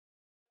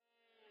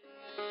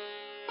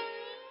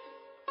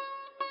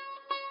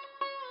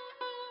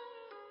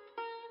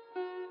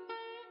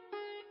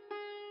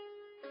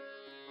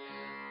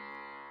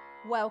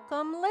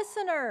Welcome,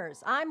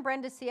 listeners. I'm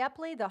Brenda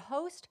Siepley, the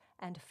host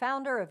and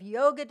founder of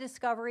Yoga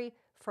Discovery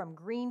from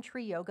Green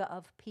Tree Yoga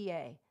of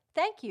PA.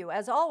 Thank you,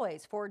 as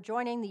always, for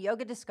joining the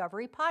Yoga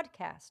Discovery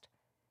podcast.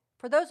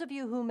 For those of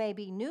you who may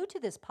be new to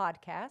this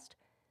podcast,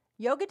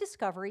 Yoga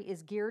Discovery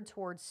is geared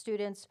towards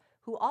students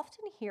who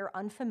often hear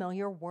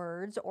unfamiliar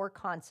words or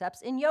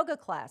concepts in yoga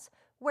class,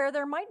 where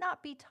there might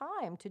not be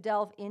time to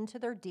delve into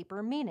their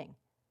deeper meaning.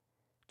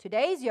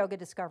 Today's Yoga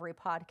Discovery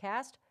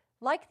podcast,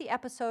 like the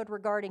episode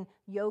regarding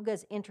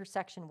yoga's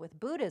intersection with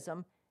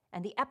Buddhism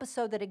and the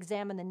episode that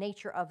examined the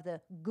nature of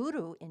the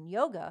guru in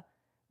yoga,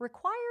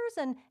 requires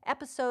an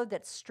episode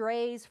that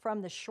strays from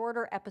the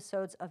shorter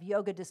episodes of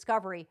Yoga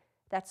Discovery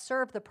that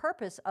serve the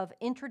purpose of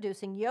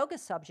introducing yoga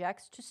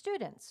subjects to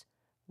students.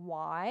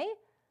 Why?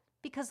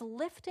 Because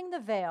lifting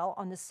the veil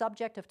on the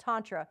subject of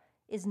Tantra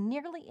is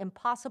nearly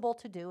impossible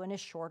to do in a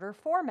shorter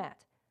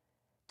format.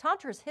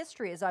 Tantra's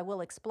history, as I will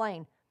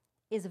explain,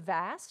 is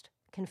vast,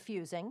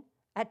 confusing,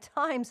 at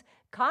times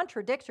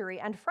contradictory,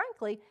 and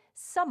frankly,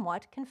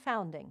 somewhat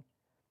confounding.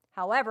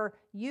 However,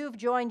 you've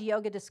joined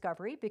Yoga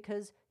Discovery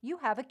because you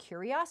have a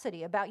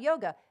curiosity about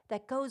yoga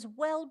that goes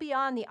well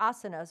beyond the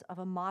asanas of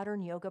a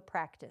modern yoga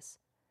practice.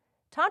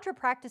 Tantra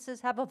practices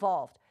have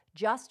evolved,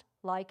 just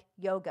like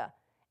yoga,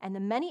 and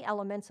the many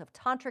elements of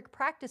tantric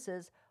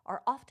practices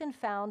are often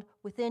found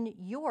within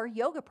your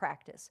yoga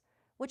practice,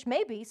 which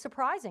may be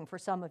surprising for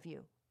some of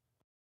you.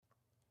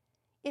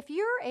 If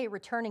you're a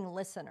returning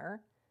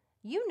listener,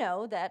 you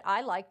know that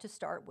I like to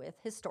start with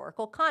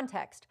historical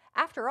context.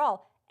 After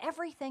all,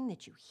 everything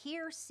that you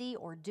hear, see,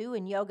 or do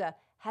in yoga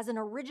has an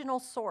original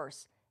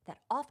source that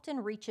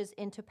often reaches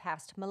into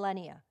past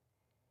millennia.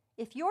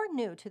 If you're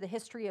new to the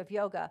history of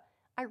yoga,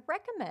 I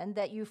recommend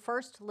that you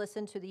first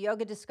listen to the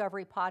Yoga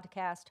Discovery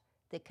podcast,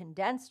 The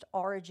Condensed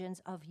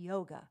Origins of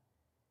Yoga.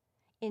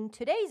 In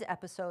today's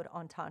episode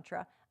on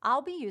Tantra,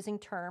 I'll be using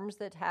terms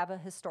that have a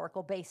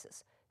historical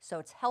basis, so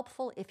it's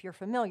helpful if you're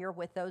familiar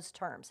with those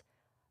terms.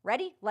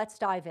 Ready? Let's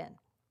dive in.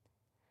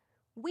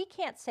 We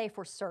can't say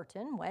for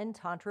certain when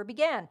Tantra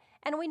began,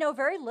 and we know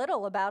very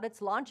little about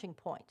its launching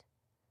point.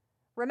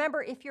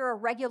 Remember, if you're a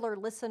regular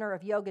listener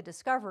of Yoga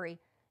Discovery,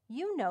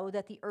 you know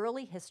that the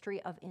early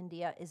history of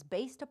India is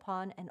based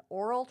upon an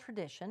oral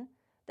tradition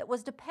that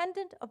was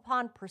dependent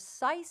upon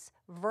precise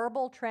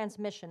verbal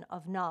transmission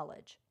of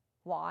knowledge.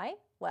 Why?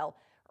 Well,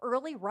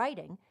 early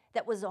writing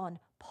that was on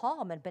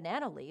palm and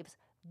banana leaves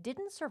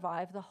didn't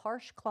survive the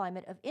harsh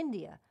climate of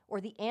India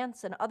or the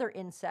ants and other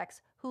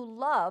insects who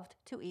loved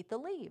to eat the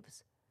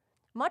leaves.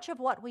 Much of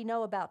what we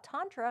know about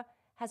Tantra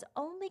has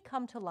only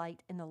come to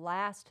light in the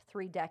last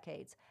 3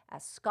 decades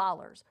as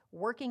scholars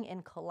working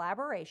in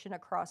collaboration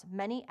across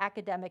many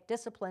academic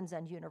disciplines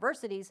and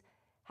universities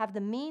have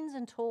the means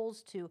and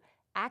tools to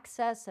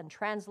access and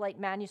translate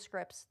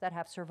manuscripts that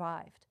have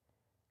survived.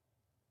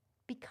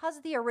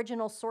 Because the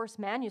original source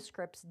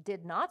manuscripts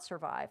did not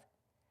survive,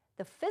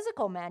 the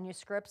physical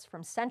manuscripts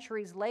from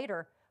centuries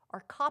later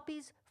are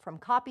copies from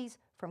copies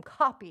from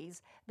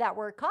copies that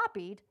were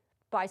copied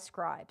by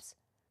scribes.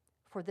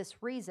 For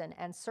this reason,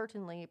 and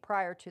certainly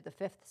prior to the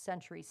 5th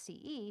century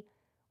CE,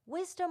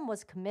 wisdom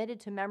was committed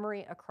to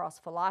memory across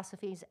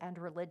philosophies and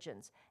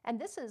religions, and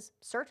this is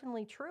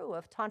certainly true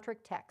of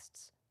tantric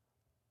texts.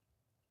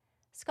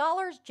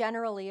 Scholars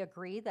generally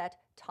agree that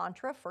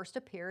Tantra first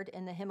appeared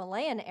in the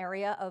Himalayan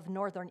area of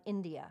northern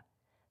India.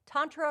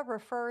 Tantra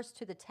refers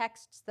to the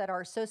texts that are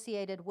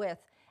associated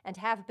with and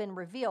have been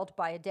revealed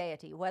by a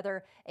deity,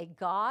 whether a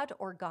god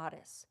or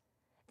goddess.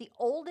 The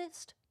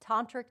oldest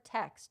tantric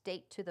texts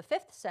date to the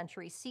 5th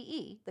century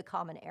CE, the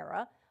Common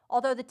Era,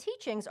 although the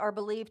teachings are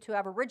believed to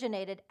have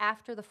originated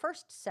after the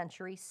 1st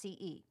century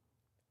CE.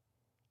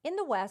 In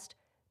the West,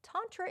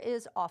 Tantra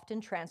is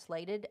often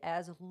translated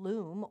as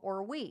loom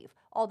or weave,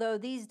 although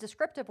these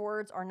descriptive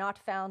words are not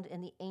found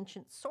in the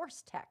ancient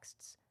source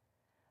texts.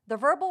 The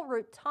verbal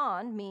root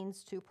tan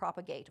means to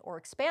propagate or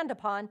expand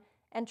upon,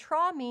 and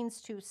tra means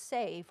to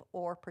save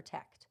or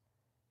protect.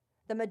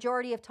 The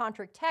majority of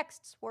tantric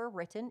texts were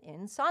written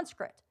in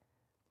Sanskrit.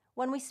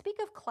 When we speak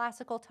of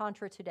classical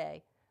Tantra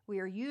today, we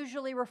are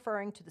usually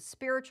referring to the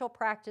spiritual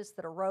practice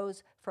that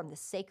arose from the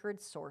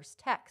sacred source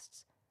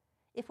texts.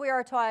 If we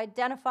are to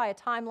identify a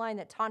timeline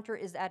that Tantra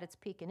is at its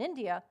peak in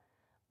India,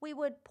 we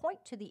would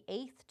point to the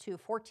 8th to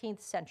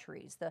 14th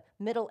centuries, the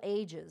Middle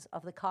Ages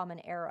of the Common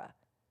Era.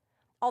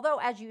 Although,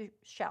 as you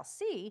shall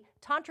see,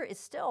 Tantra is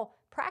still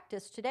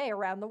practiced today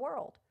around the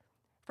world.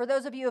 For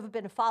those of you who have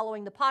been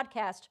following the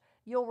podcast,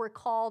 you'll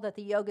recall that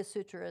the Yoga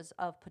Sutras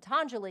of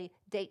Patanjali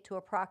date to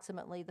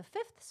approximately the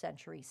 5th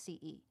century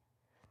CE.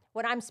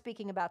 When I'm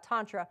speaking about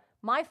Tantra,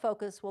 my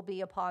focus will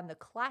be upon the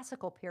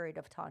classical period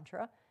of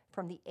Tantra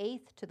from the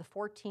 8th to the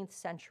 14th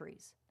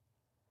centuries.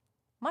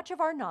 Much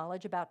of our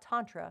knowledge about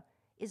Tantra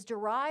is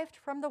derived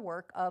from the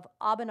work of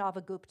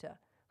Abhinavagupta,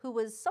 who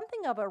was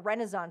something of a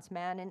Renaissance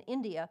man in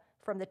India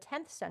from the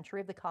 10th century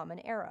of the Common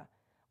Era,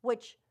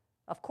 which,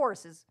 of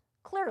course, is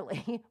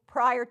clearly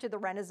prior to the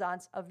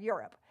Renaissance of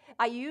Europe.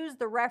 I use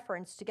the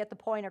reference to get the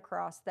point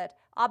across that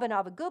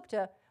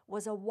Abhinavagupta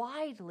was a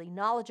widely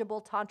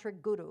knowledgeable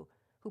tantric guru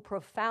who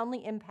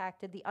profoundly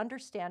impacted the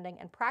understanding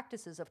and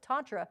practices of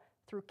Tantra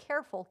through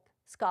careful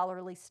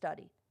scholarly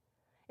study.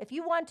 If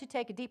you want to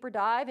take a deeper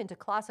dive into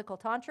classical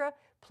Tantra,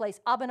 place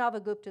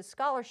Abhinavagupta's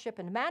scholarship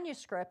and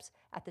manuscripts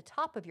at the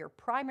top of your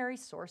primary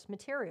source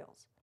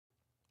materials.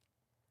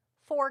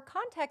 For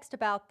context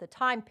about the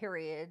time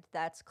period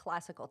that's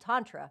classical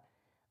Tantra,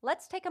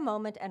 let's take a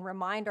moment and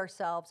remind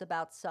ourselves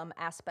about some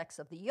aspects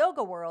of the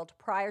yoga world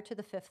prior to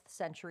the 5th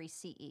century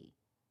CE.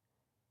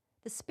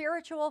 The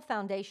spiritual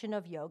foundation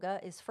of yoga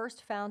is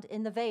first found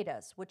in the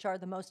Vedas, which are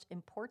the most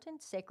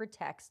important sacred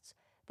texts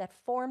that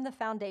form the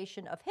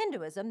foundation of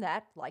Hinduism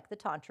that, like the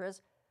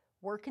Tantras,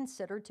 were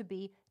considered to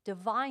be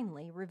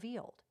divinely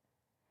revealed.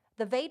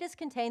 The Vedas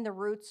contain the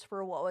roots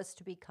for what was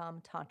to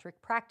become tantric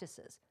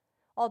practices,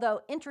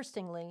 although,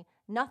 interestingly,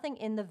 nothing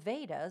in the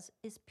Vedas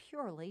is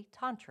purely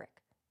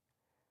tantric.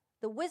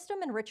 The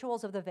wisdom and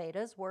rituals of the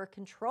Vedas were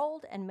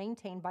controlled and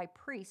maintained by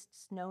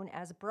priests known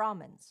as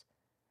Brahmins.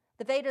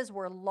 The Vedas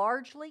were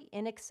largely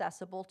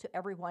inaccessible to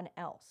everyone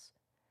else.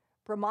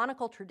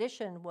 Brahmanical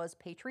tradition was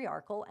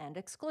patriarchal and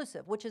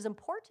exclusive, which is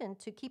important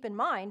to keep in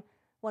mind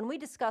when we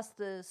discuss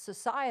the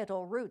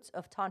societal roots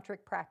of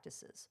tantric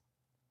practices.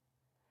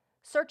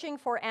 Searching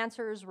for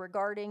answers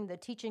regarding the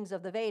teachings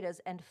of the Vedas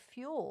and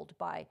fueled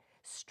by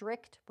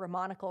strict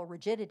Brahmanical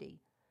rigidity,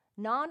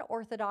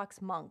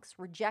 non-Orthodox monks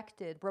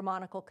rejected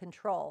Brahmanical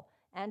control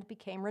and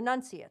became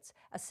renunciates,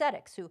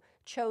 ascetics who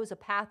chose a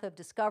path of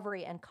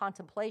discovery and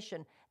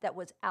contemplation that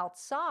was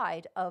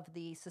outside of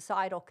the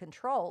societal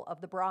control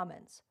of the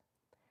Brahmins.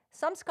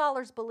 Some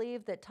scholars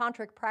believe that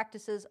tantric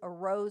practices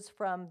arose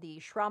from the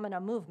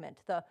Shramana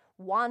movement, the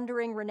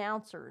wandering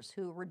renouncers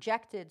who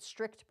rejected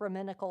strict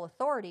Brahminical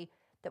authority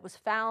that was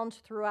found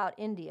throughout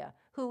India,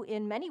 who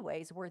in many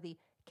ways were the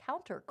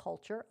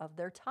counterculture of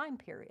their time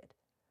period.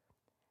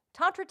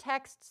 Tantra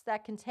texts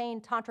that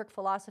contain tantric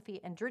philosophy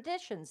and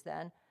traditions,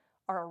 then,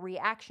 are a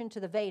reaction to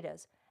the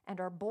Vedas and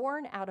are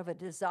born out of a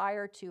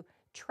desire to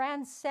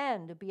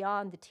transcend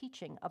beyond the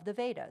teaching of the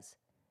Vedas.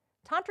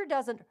 Tantra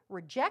doesn't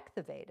reject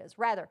the Vedas.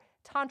 Rather,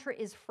 Tantra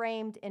is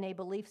framed in a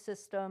belief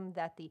system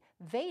that the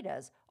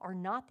Vedas are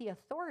not the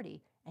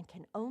authority and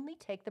can only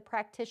take the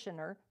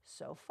practitioner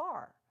so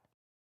far.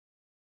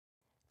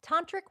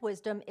 Tantric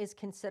wisdom is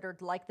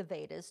considered, like the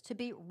Vedas, to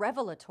be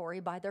revelatory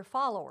by their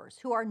followers,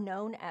 who are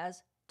known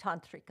as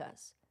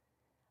tantrikas.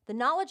 The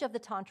knowledge of the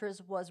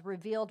Tantras was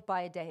revealed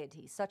by a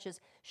deity, such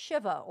as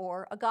Shiva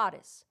or a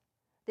goddess.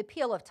 The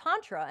appeal of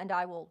Tantra, and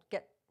I will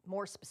get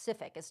more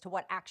specific as to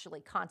what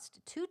actually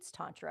constitutes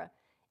Tantra,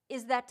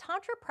 is that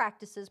Tantra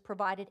practices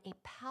provided a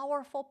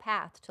powerful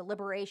path to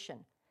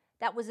liberation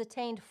that was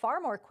attained far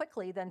more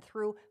quickly than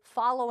through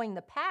following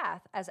the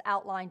path as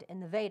outlined in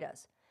the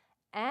Vedas.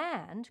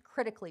 And,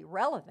 critically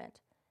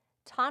relevant,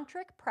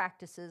 Tantric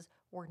practices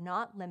were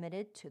not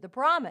limited to the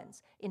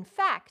Brahmins. In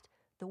fact,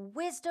 the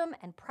wisdom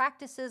and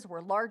practices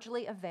were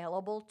largely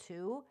available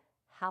to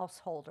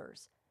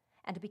householders.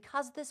 And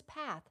because this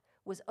path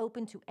was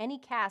open to any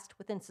caste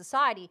within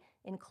society,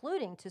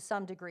 including to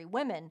some degree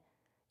women,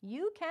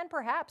 you can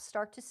perhaps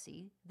start to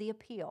see the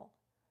appeal.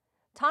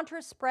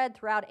 Tantra spread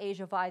throughout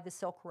Asia via the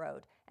Silk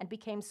Road and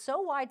became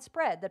so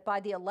widespread that by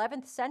the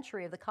 11th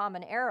century of the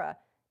Common Era,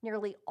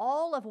 nearly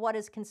all of what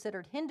is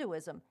considered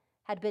Hinduism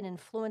had been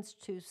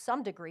influenced to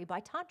some degree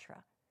by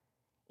Tantra.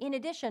 In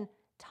addition,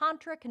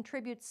 Tantra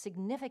contributes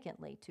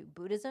significantly to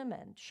Buddhism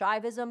and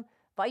Shaivism,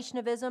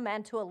 Vaishnavism,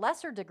 and to a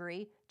lesser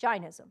degree,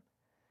 Jainism.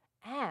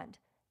 And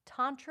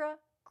Tantra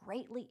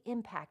greatly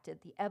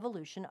impacted the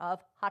evolution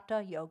of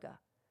Hatha Yoga.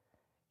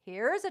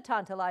 Here's a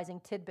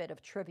tantalizing tidbit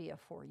of trivia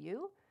for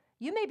you.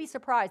 You may be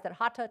surprised that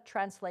Hatha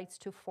translates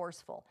to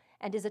forceful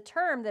and is a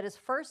term that is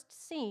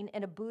first seen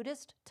in a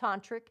Buddhist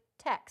tantric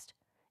text.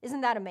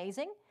 Isn't that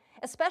amazing?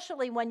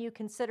 Especially when you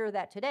consider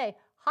that today,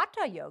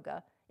 Hatha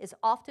Yoga is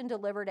often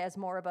delivered as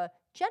more of a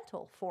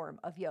gentle form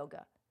of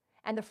yoga.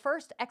 And the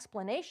first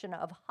explanation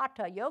of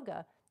Hatha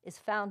Yoga is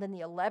found in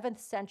the 11th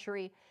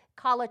century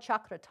Kala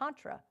Chakra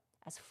Tantra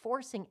as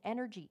forcing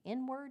energy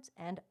inwards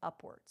and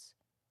upwards.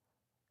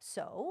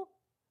 So,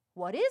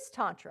 what is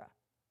Tantra?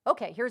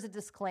 Okay, here's a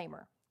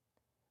disclaimer.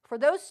 For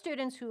those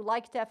students who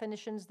like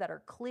definitions that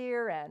are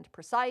clear and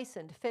precise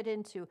and fit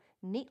into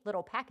neat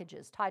little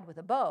packages tied with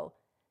a bow,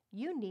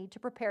 you need to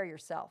prepare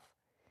yourself.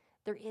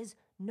 There is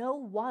no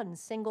one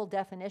single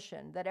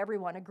definition that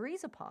everyone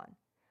agrees upon.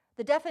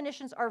 The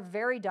definitions are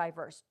very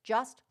diverse,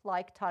 just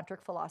like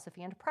tantric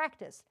philosophy and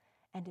practice,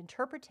 and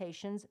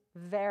interpretations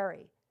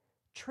vary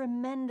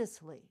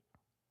tremendously.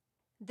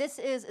 This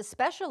is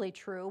especially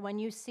true when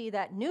you see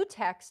that new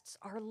texts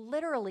are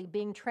literally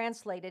being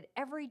translated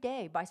every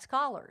day by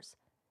scholars.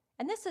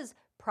 And this is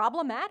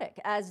problematic,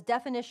 as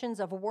definitions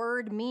of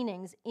word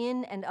meanings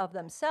in and of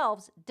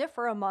themselves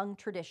differ among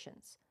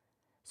traditions.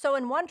 So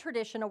in one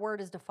tradition, a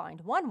word is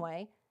defined one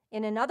way.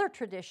 In another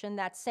tradition,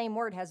 that same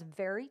word has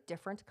very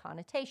different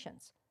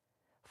connotations.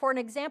 For an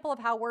example of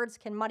how words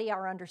can muddy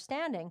our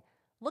understanding,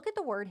 look at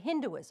the word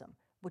Hinduism,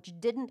 which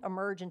didn't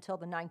emerge until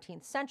the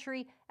 19th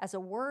century as a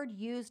word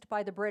used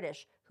by the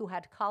British who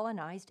had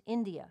colonized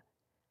India.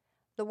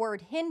 The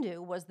word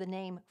Hindu was the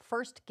name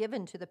first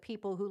given to the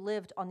people who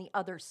lived on the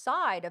other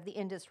side of the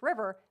Indus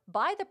River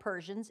by the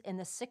Persians in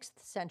the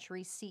 6th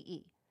century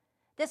CE.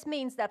 This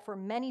means that for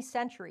many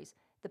centuries,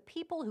 the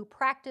people who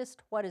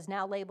practiced what is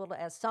now labeled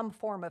as some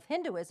form of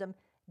Hinduism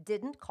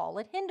didn't call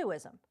it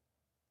Hinduism.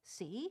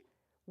 See,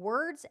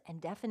 words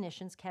and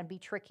definitions can be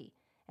tricky,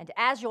 and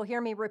as you'll hear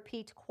me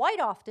repeat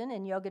quite often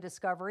in Yoga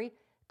Discovery,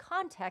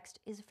 context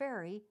is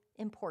very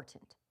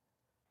important.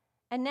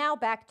 And now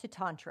back to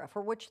Tantra,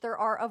 for which there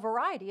are a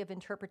variety of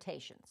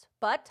interpretations.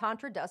 But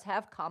Tantra does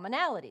have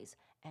commonalities,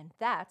 and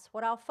that's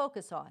what I'll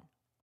focus on.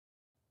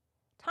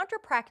 Tantra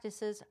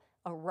practices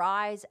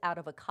arise out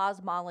of a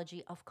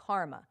cosmology of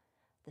karma,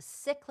 the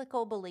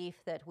cyclical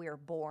belief that we are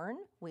born,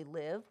 we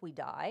live, we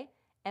die,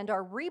 and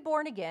are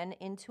reborn again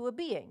into a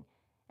being.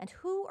 And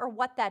who or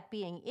what that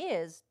being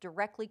is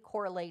directly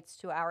correlates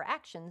to our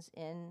actions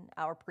in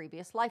our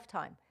previous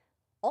lifetime.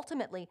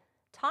 Ultimately,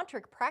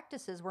 Tantric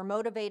practices were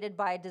motivated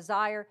by a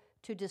desire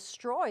to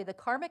destroy the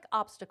karmic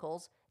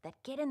obstacles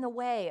that get in the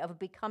way of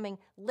becoming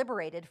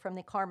liberated from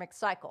the karmic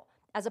cycle,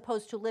 as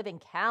opposed to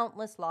living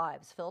countless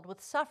lives filled with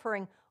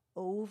suffering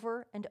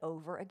over and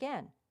over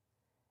again.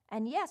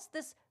 And yes,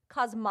 this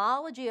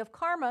cosmology of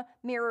karma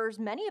mirrors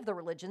many of the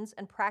religions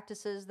and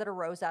practices that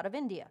arose out of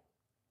India.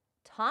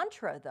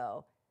 Tantra,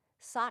 though,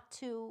 sought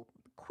to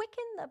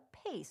quicken the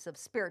pace of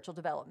spiritual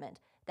development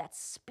that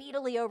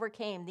speedily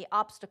overcame the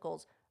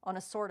obstacles on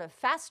a sort of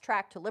fast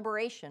track to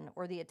liberation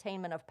or the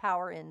attainment of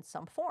power in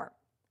some form.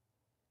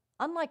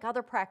 Unlike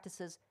other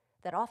practices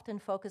that often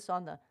focus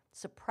on the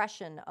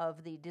suppression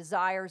of the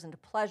desires and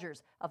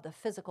pleasures of the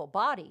physical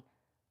body,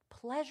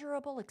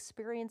 pleasurable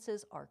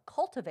experiences are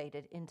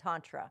cultivated in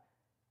Tantra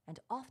and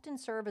often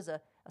serve as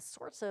a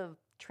source of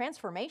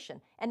transformation.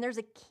 And there's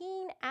a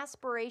keen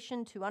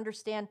aspiration to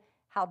understand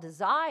how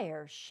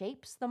desire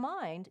shapes the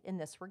mind in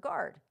this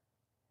regard.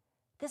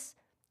 This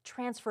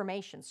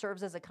transformation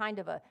serves as a kind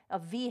of a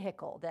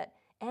vehicle that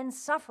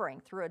ends suffering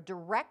through a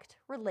direct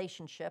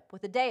relationship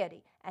with the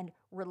deity and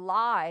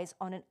relies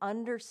on an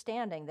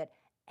understanding that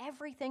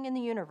everything in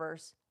the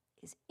universe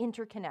is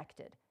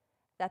interconnected,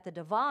 that the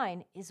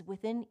divine is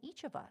within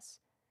each of us,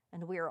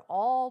 and we are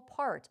all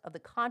part of the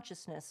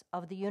consciousness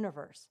of the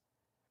universe.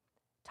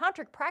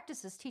 Tantric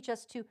practices teach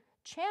us to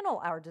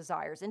channel our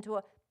desires into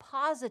a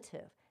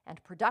positive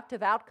and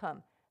productive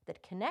outcome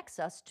that connects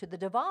us to the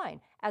divine,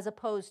 as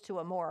opposed to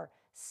a more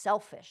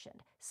selfish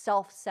and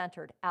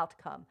self-centered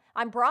outcome.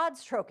 I'm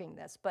broad-stroking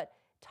this, but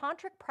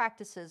Tantric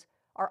practices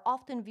are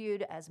often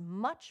viewed as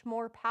much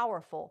more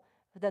powerful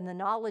than the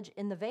knowledge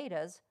in the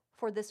Vedas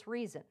for this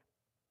reason.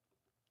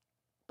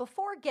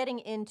 Before getting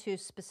into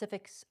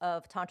specifics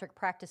of Tantric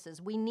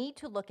practices, we need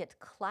to look at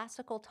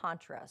classical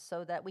Tantra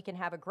so that we can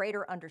have a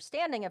greater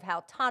understanding of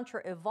how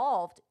Tantra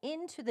evolved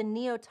into the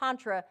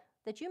Neo-Tantra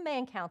that you may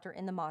encounter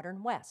in the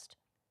modern West.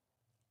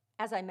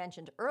 As I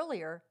mentioned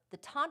earlier, the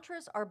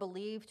Tantras are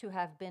believed to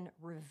have been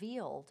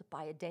revealed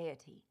by a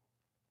deity.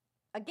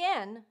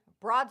 Again,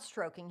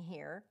 broad-stroking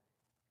here,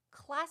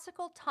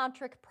 classical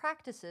Tantric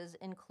practices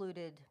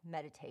included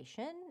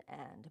meditation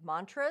and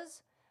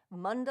mantras,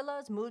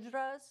 mandalas,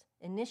 mudras,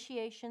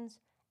 initiations,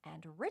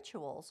 and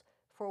rituals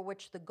for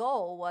which the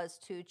goal was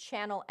to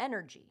channel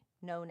energy,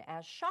 known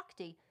as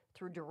Shakti,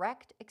 through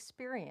direct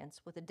experience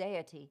with a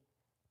deity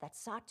that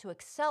sought to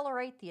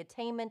accelerate the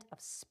attainment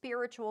of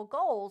spiritual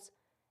goals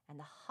and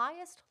the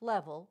highest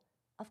level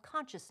of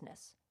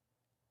consciousness.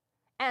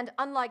 And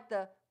unlike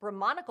the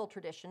Brahmanical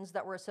traditions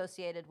that were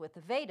associated with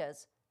the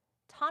Vedas,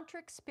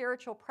 Tantric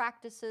spiritual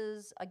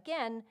practices,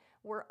 again,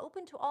 were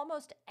open to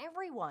almost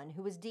everyone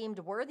who was deemed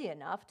worthy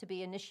enough to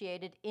be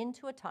initiated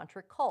into a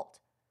Tantric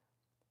cult.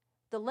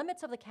 The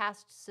limits of the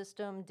caste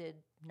system did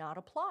not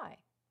apply.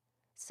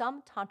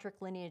 Some Tantric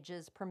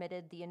lineages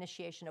permitted the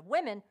initiation of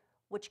women,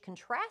 which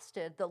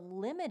contrasted the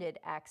limited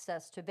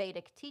access to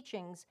Vedic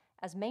teachings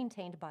as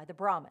maintained by the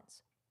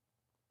Brahmins.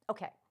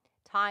 Okay,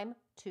 time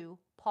to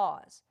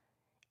pause.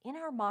 In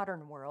our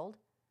modern world,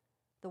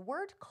 the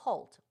word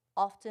cult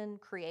often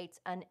creates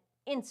an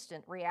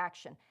instant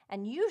reaction,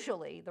 and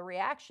usually the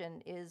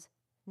reaction is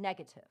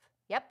negative.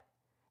 Yep,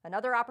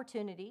 another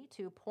opportunity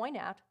to point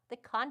out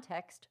that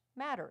context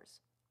matters.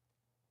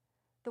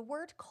 The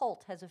word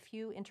cult has a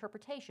few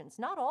interpretations,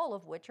 not all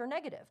of which are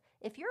negative.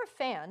 If you're a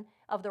fan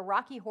of the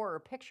Rocky Horror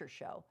Picture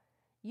Show,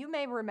 you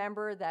may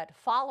remember that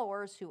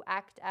followers who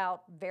act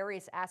out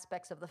various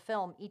aspects of the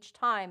film each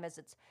time as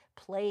it's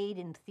played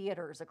in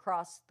theaters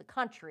across the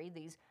country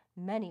these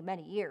many,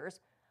 many years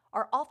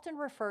are often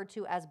referred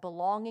to as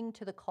belonging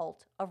to the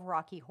cult of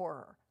Rocky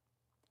Horror.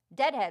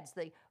 Deadheads,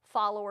 the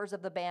followers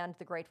of the band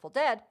The Grateful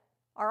Dead,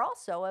 are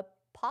also a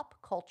pop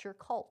culture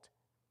cult.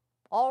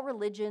 All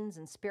religions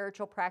and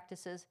spiritual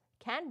practices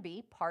can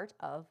be part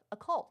of a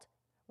cult.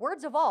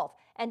 Words evolve,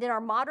 and in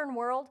our modern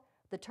world,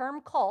 the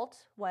term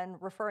cult, when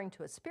referring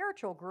to a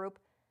spiritual group,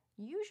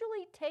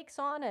 usually takes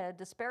on a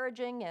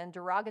disparaging and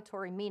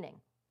derogatory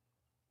meaning.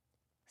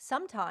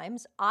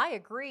 Sometimes I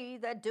agree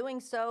that doing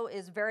so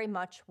is very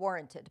much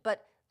warranted,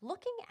 but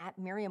looking at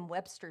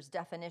Merriam-Webster's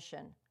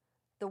definition,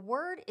 The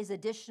word is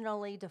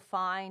additionally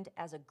defined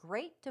as a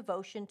great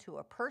devotion to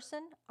a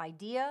person,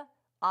 idea,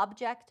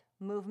 object,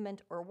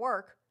 movement, or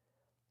work,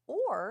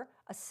 or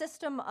a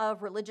system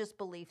of religious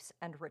beliefs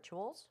and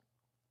rituals,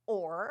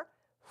 or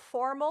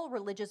formal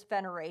religious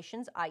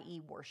venerations, i.e.,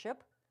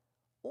 worship,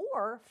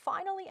 or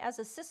finally as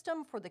a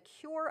system for the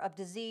cure of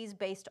disease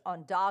based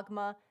on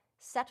dogma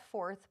set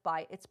forth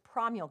by its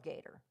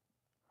promulgator.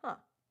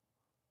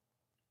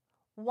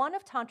 One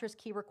of Tantra's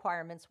key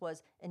requirements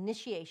was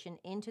initiation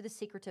into the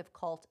secretive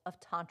cult of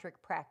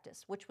Tantric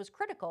practice, which was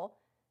critical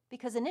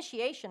because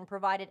initiation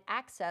provided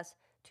access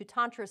to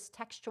Tantra's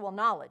textual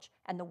knowledge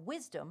and the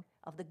wisdom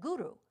of the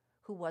guru,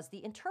 who was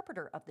the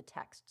interpreter of the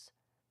texts.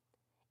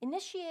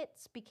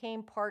 Initiates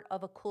became part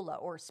of a kula,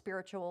 or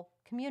spiritual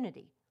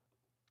community.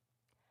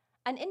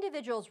 An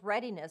individual's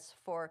readiness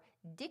for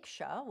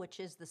diksha, which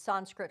is the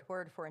Sanskrit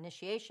word for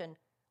initiation,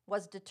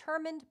 was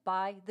determined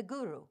by the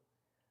guru.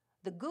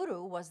 The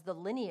guru was the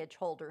lineage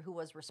holder who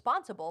was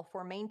responsible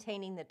for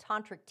maintaining the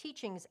tantric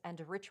teachings and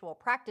ritual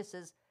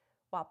practices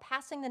while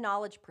passing the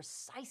knowledge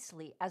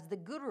precisely as the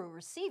guru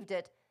received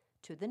it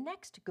to the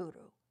next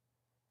guru.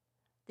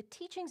 The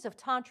teachings of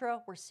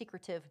Tantra were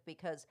secretive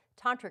because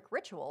tantric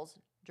rituals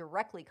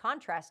directly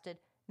contrasted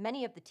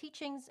many of the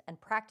teachings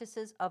and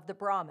practices of the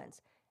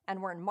Brahmins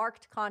and were in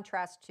marked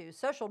contrast to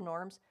social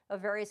norms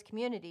of various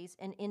communities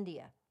in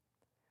India.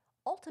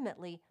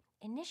 Ultimately,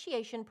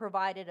 initiation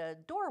provided a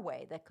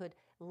doorway that could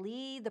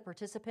lead the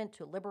participant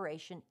to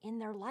liberation in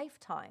their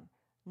lifetime,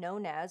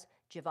 known as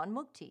Jivan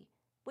Mukti,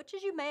 which,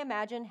 as you may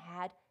imagine,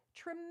 had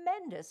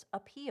tremendous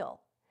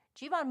appeal.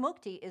 Jivan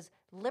Mukti is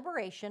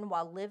liberation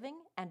while living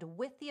and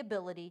with the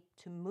ability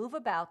to move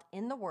about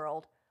in the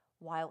world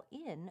while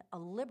in a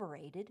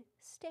liberated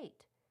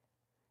state.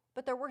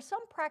 But there were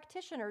some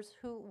practitioners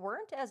who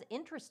weren't as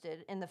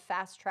interested in the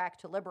fast track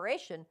to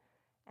liberation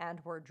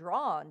and were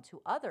drawn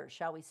to other,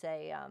 shall we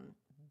say,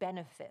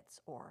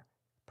 benefits or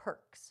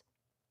perks.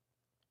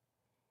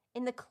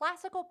 In the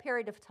classical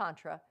period of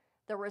Tantra,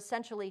 there were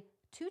essentially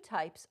two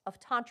types of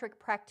tantric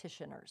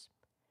practitioners.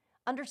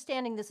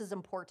 Understanding this is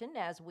important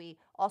as we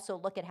also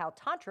look at how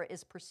Tantra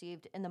is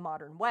perceived in the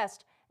modern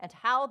West and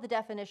how the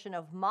definition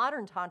of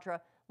modern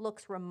Tantra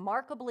looks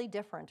remarkably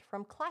different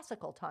from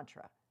classical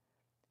Tantra,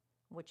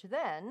 which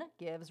then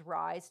gives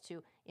rise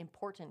to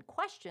important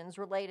questions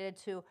related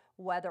to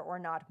whether or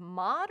not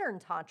modern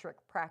tantric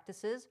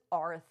practices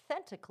are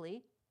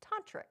authentically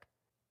tantric.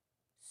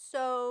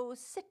 So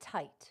sit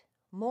tight.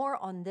 More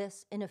on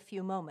this in a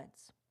few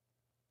moments.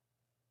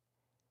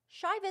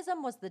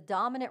 Shaivism was the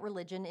dominant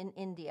religion in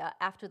India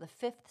after the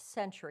 5th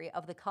century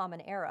of the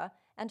Common Era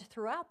and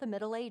throughout the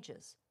Middle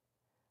Ages.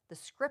 The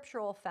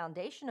scriptural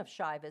foundation of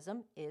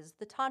Shaivism is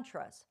the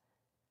Tantras.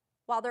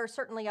 While there are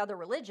certainly other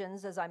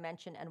religions, as I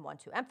mentioned and want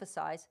to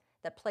emphasize,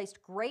 that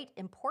placed great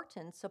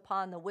importance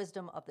upon the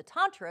wisdom of the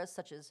Tantras,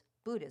 such as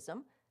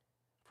Buddhism,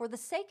 for the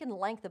sake and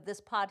length of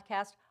this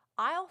podcast,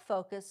 I'll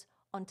focus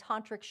on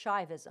Tantric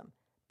Shaivism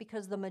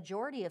because the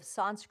majority of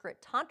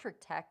Sanskrit Tantric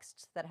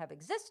texts that have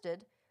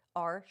existed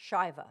are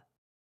Shaiva.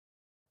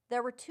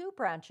 There were two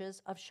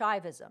branches of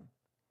Shaivism,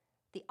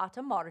 the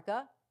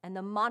Attamarga and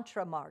the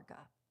Mantra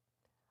Marga.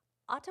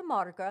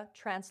 Attamarga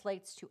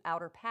translates to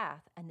outer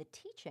path, and the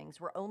teachings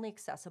were only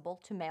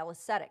accessible to male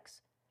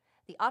ascetics.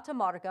 The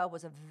Attamarga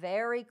was a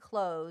very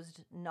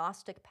closed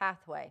Gnostic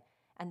pathway,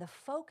 and the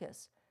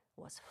focus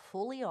was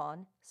fully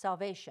on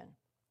salvation.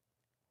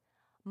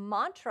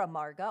 Mantra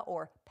Marga,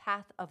 or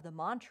Path of the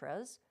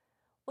Mantras,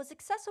 was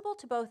accessible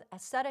to both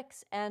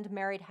ascetics and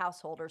married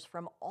householders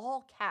from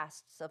all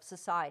castes of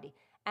society,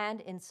 and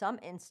in some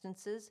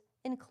instances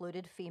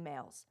included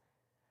females.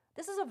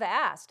 This is a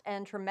vast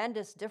and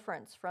tremendous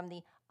difference from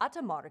the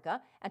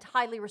Attamarga and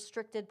highly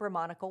restricted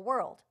Brahmanical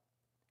world.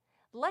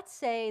 Let's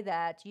say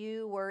that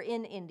you were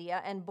in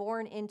India and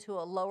born into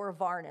a lower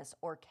varnas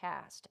or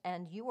caste,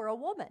 and you were a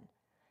woman.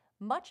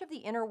 Much of the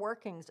inner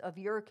workings of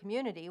your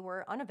community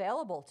were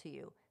unavailable to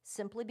you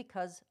simply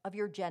because of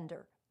your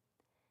gender.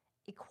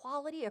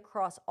 Equality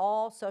across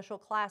all social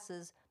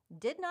classes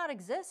did not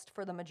exist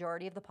for the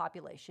majority of the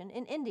population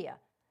in India.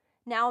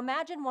 Now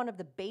imagine one of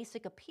the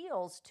basic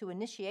appeals to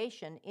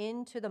initiation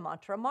into the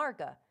Mantra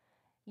Marga.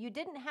 You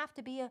didn't have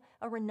to be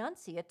a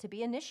renunciate to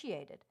be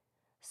initiated.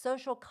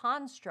 Social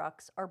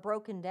constructs are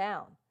broken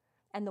down,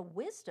 and the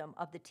wisdom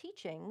of the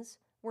teachings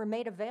were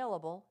made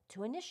available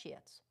to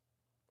initiates.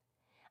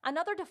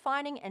 Another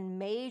defining and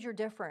major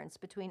difference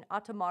between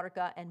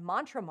Attamarga and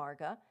Mantra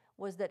Marga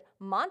was that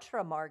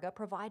Mantra Marga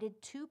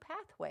provided two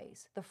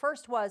pathways. The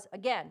first was,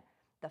 again,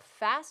 the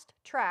fast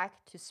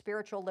track to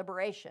spiritual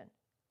liberation.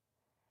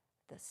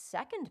 The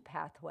second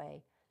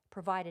pathway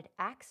provided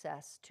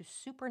access to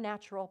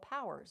supernatural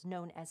powers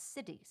known as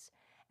siddhis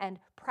and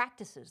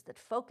practices that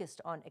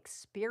focused on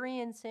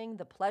experiencing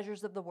the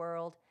pleasures of the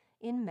world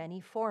in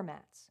many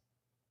formats.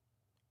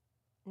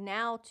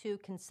 Now to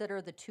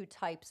consider the two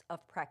types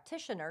of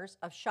practitioners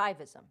of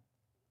Shaivism.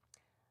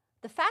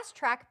 The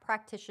fast-track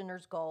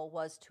practitioner's goal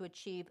was to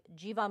achieve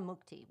Jivan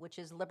Mukti, which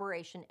is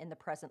liberation in the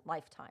present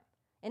lifetime.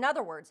 In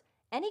other words,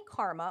 Any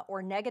karma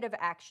or negative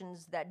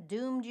actions that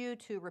doomed you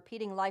to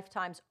repeating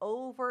lifetimes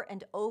over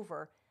and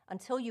over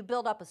until you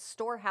build up a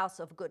storehouse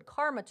of good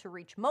karma to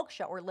reach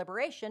moksha or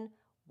liberation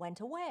went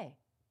away.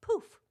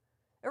 Poof,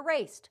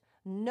 erased,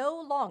 no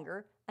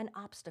longer an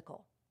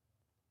obstacle.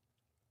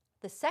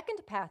 The second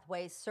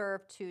pathway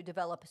served to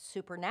develop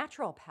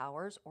supernatural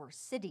powers or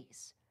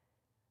siddhis.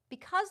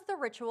 Because the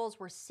rituals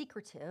were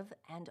secretive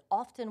and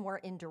often were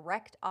in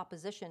direct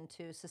opposition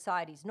to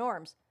society's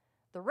norms,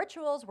 the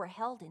rituals were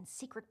held in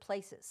secret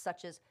places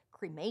such as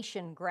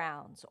cremation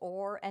grounds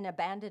or an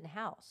abandoned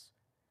house.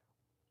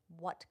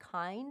 What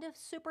kind of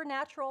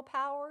supernatural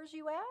powers,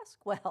 you ask?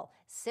 Well,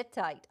 sit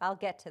tight, I'll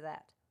get to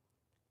that.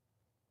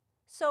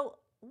 So,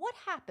 what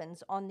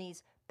happens on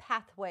these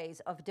pathways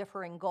of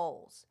differing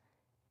goals?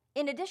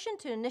 In addition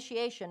to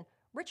initiation,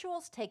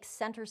 rituals take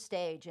center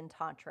stage in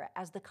Tantra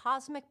as the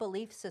cosmic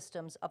belief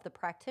systems of the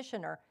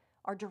practitioner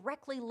are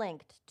directly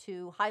linked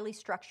to highly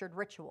structured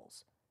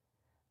rituals.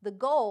 The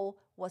goal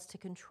was to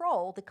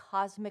control the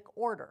cosmic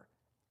order.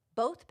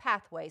 Both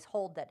pathways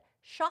hold that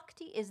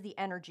Shakti is the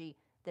energy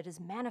that is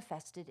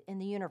manifested in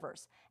the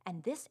universe,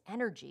 and this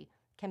energy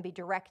can be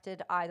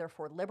directed either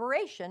for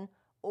liberation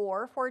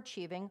or for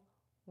achieving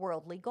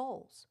worldly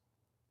goals.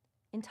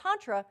 In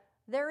Tantra,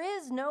 there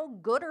is no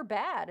good or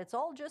bad, it's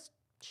all just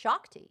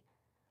Shakti.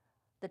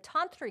 The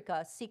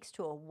Tantrika seeks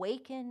to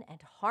awaken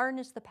and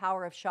harness the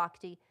power of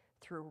Shakti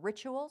through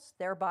rituals,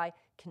 thereby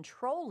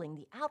controlling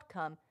the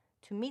outcome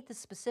to meet the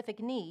specific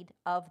need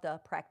of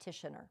the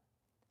practitioner.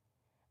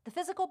 The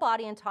physical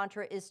body in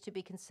Tantra is to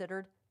be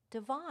considered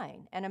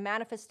divine and a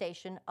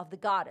manifestation of the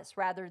goddess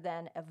rather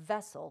than a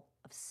vessel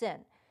of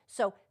sin.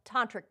 So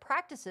tantric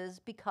practices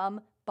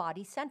become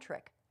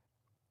body-centric.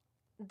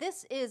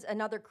 This is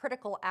another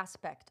critical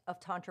aspect of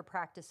Tantra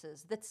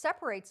practices that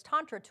separates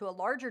Tantra to a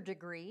larger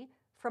degree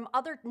from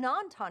other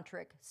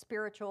non-tantric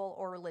spiritual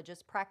or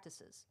religious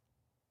practices.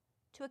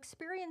 To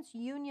experience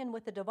union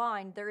with the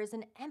divine, there is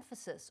an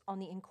emphasis on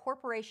the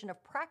incorporation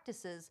of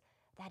practices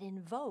that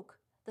invoke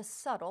the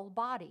subtle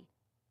body,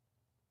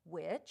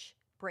 which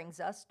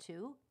brings us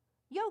to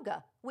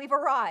yoga. We've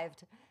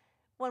arrived.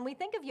 When we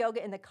think of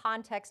yoga in the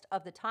context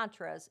of the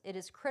Tantras, it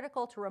is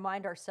critical to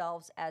remind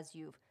ourselves, as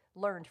you've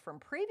learned from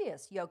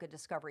previous Yoga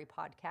Discovery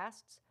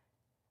podcasts,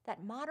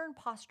 that modern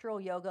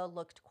postural yoga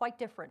looked quite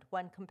different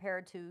when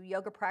compared to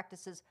yoga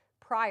practices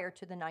prior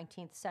to the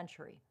 19th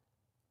century.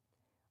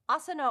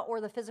 Asana,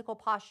 or the physical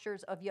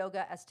postures of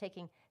yoga as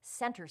taking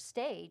center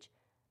stage,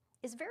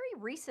 is very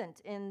recent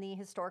in the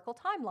historical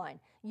timeline.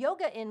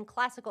 Yoga in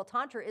classical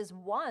Tantra is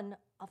one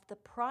of the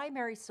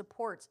primary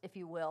supports, if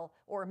you will,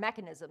 or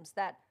mechanisms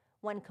that,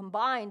 when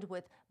combined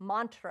with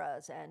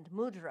mantras and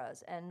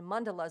mudras and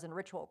mandalas and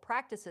ritual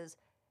practices,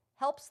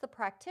 helps the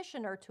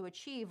practitioner to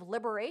achieve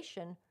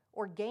liberation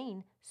or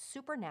gain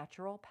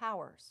supernatural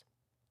powers.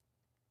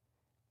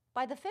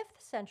 By the 5th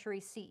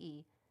century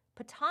CE,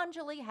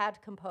 Patanjali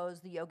had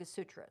composed the Yoga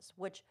Sutras,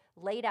 which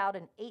laid out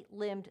an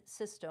 8-limbed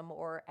system,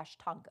 or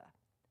Ashtanga.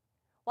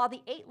 While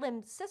the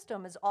 8-limbed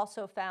system is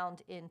also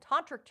found in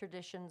tantric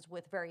traditions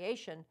with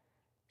variation,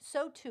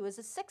 so too is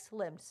a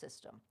 6-limbed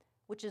system,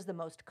 which is the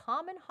most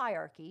common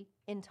hierarchy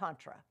in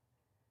Tantra.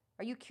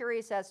 Are you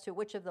curious as to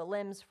which of the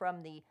limbs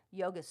from the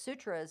Yoga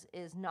Sutras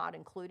is not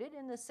included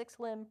in the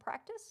 6-limb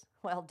practice?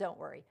 Well, don't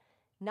worry.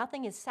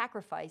 Nothing is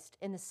sacrificed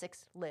in the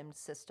 6-limbed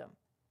system.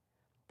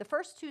 The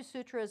first 2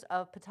 sutras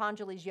of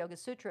Patanjali's Yoga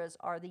Sutras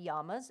are the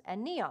yamas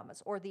and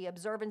niyamas, or the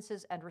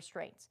observances and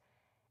restraints,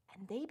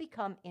 and they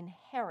become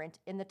inherent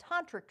in the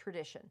tantric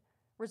tradition,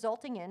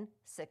 resulting in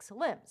 6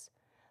 limbs.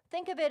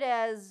 Think of it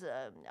as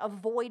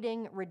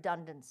avoiding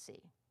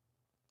redundancy.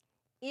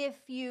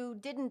 If you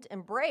didn't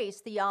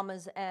embrace the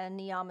yamas and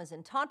niyamas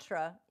in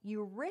Tantra,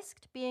 you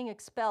risked being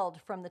expelled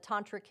from the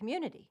tantric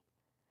community.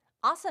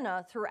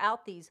 Asana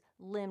throughout these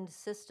limbed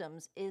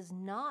systems is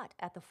not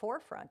at the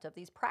forefront of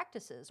these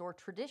practices or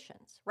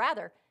traditions.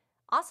 Rather,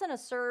 asana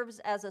serves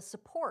as a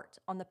support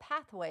on the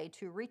pathway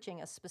to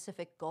reaching a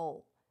specific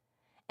goal.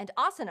 And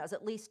asanas,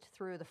 at least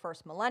through the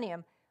first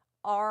millennium,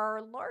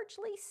 are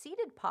largely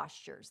seated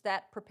postures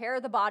that prepare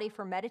the body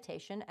for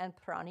meditation and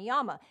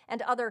pranayama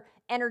and other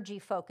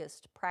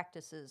energy-focused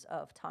practices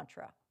of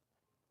Tantra.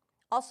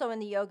 Also in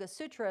the Yoga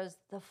Sutras,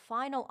 the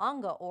final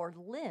anga or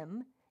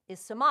limb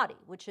is samadhi,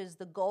 which is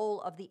the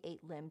goal of the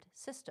 8-limbed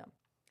system.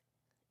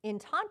 In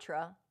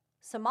Tantra,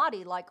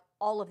 samadhi, like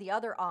all of the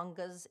other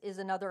angas, is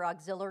another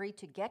auxiliary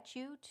to get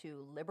you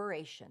to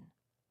liberation.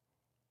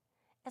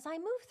 As I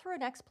move through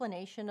an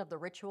explanation of the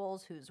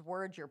rituals whose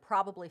words you're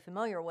probably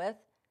familiar with,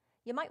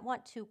 you might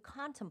want to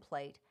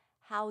contemplate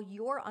how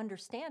your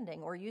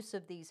understanding or use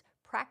of these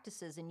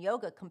practices in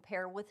yoga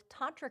compare with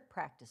tantric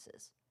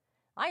practices.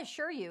 I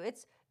assure you,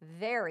 it's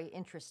very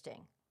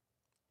interesting.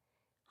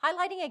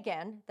 Highlighting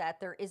again that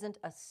there isn't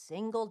a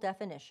single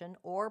definition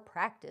or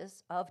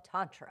practice of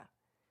Tantra.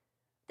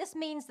 This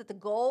means that the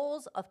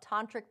goals of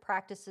tantric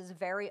practices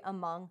vary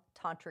among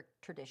tantric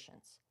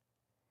traditions.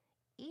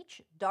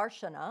 Each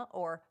darshana,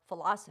 or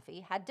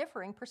philosophy, had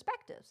differing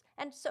perspectives,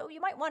 and so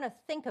you might want to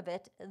think of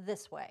it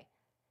this way.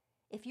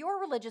 If your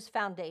religious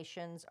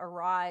foundations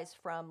arise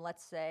from,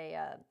 let's say,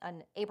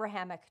 an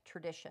Abrahamic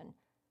tradition,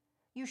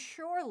 you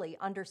surely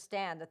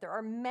understand that there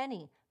are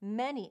many,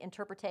 many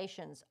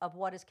interpretations of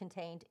what is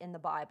contained in the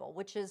Bible,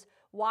 which is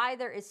why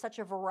there is such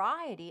a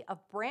variety of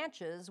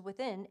branches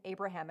within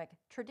Abrahamic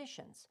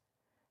traditions.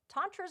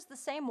 Tantra is the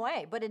same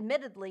way, but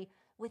admittedly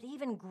with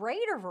even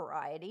greater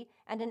variety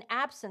and an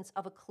absence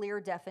of a clear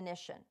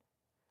definition.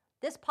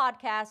 This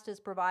podcast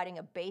is providing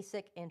a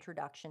basic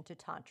introduction to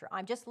Tantra.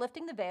 I'm just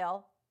lifting the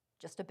veil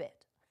just a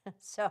bit.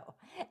 So,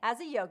 as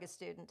a yoga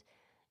student,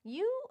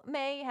 you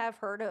may have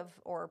heard of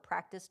or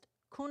practiced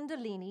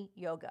Kundalini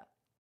Yoga.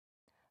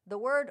 The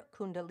word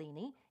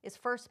Kundalini is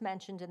first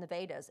mentioned in the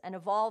Vedas and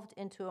evolved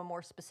into a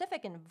more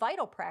specific and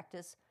vital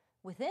practice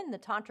within the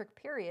Tantric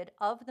period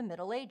of the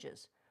Middle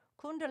Ages.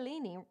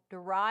 Kundalini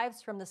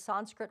derives from the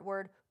Sanskrit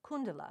word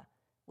kundala,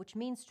 which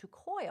means to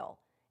coil,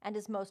 and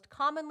is most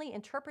commonly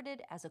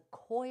interpreted as a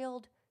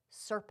coiled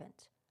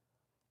serpent.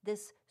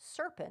 This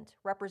serpent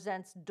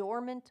represents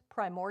dormant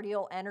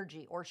primordial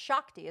energy, or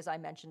Shakti, as I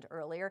mentioned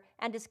earlier,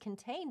 and is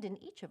contained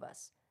in each of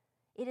us.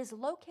 It is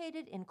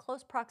located in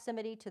close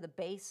proximity to the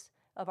base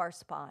of our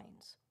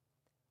spines.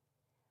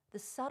 The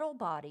subtle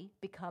body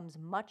becomes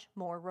much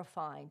more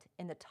refined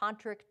in the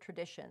tantric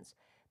traditions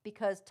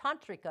because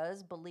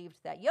tantrikas believed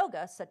that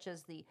yoga, such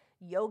as the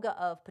yoga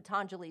of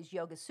Patanjali's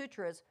Yoga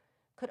Sutras,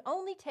 could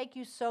only take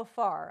you so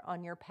far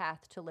on your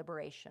path to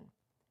liberation.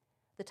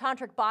 The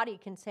tantric body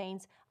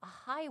contains a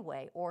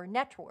highway or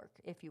network,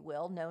 if you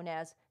will, known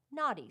as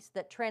nadis,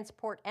 that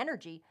transport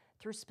energy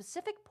through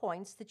specific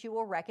points that you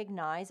will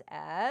recognize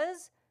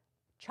as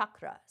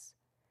chakras.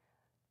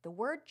 The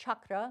word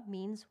chakra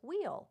means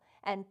wheel,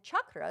 and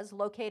chakras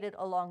located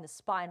along the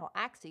spinal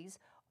axes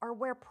are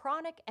where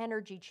pranic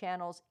energy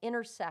channels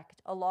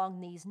intersect along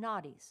these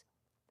nadis.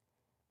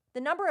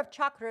 The number of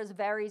chakras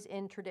varies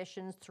in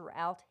traditions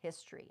throughout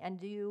history. And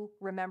do you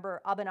remember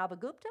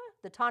Abhinavagupta,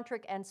 the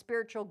tantric and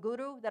spiritual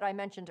guru that I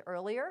mentioned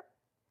earlier?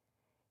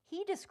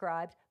 He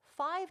described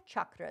 5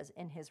 chakras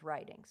in his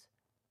writings.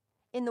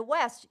 In the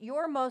West,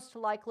 you're most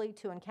likely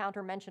to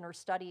encounter mention or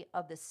study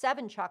of the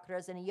 7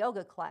 chakras in a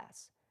yoga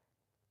class.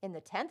 In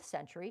the 10th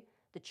century,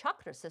 the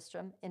chakra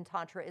system in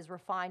Tantra is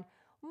refined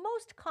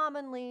most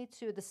commonly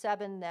to the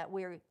 7 that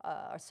we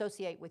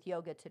associate with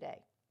yoga today.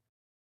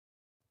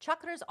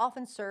 Chakras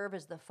often serve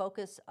as the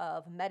focus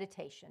of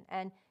meditation,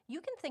 and you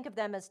can think of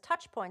them as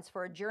touch points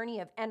for a journey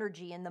of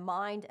energy in the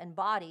mind and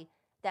body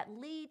that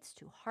leads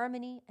to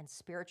harmony and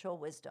spiritual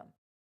wisdom.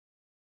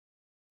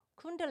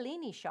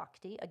 Kundalini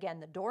Shakti, again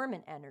the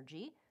dormant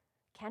energy,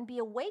 can be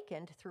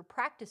awakened through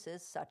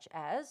practices such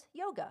as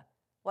yoga.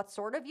 What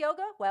sort of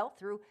yoga? Well,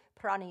 through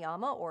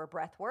pranayama or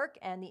breath work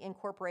and the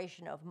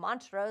incorporation of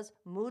mantras,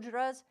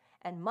 mudras,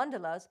 and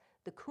mandalas,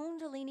 the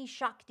Kundalini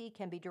Shakti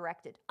can be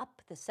directed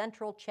up the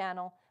central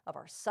channel of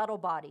our subtle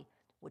body,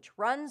 which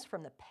runs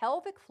from the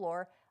pelvic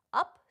floor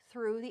up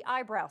through the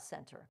eyebrow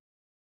center.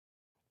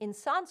 In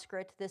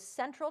Sanskrit, this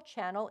central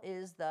channel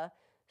is the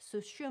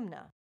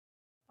Sushumna.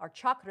 Our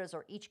chakras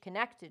are each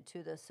connected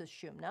to the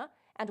Sushumna,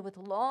 and with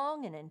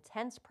long and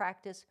intense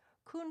practice,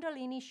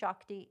 Kundalini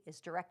Shakti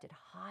is directed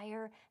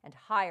higher and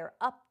higher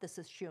up the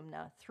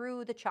Sushumna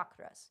through the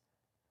chakras.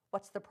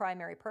 What's the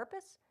primary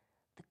purpose?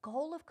 The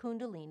goal of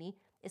Kundalini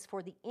is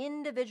for the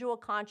individual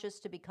conscious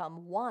to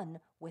become one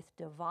with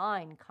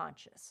divine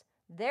conscious,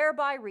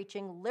 thereby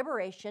reaching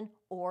liberation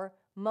or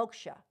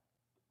moksha.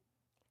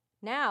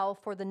 Now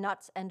for the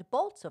nuts and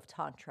bolts of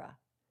Tantra.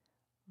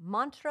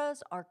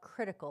 Mantras are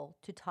critical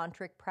to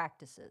tantric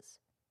practices.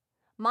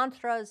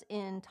 Mantras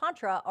in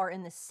Tantra are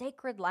in the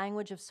sacred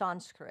language of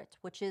Sanskrit,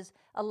 which is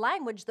a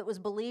language that was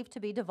believed to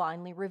be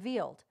divinely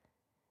revealed.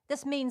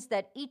 This means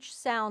that each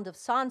sound of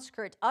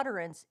Sanskrit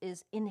utterance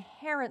is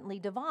inherently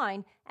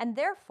divine and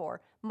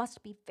therefore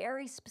must be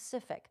very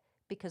specific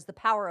because the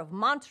power of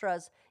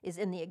mantras is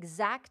in the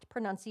exact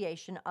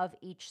pronunciation of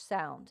each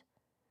sound.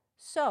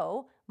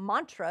 So,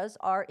 mantras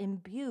are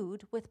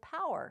imbued with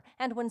power,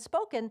 and when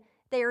spoken,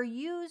 they are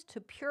used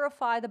to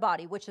purify the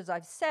body, which, as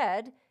I've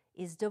said,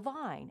 is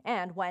divine.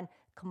 And when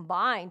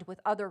combined with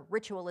other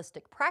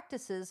ritualistic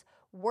practices,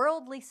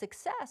 worldly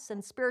success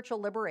and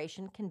spiritual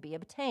liberation can be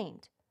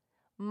obtained.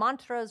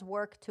 Mantras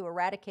work to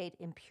eradicate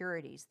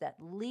impurities that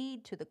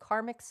lead to the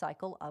karmic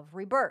cycle of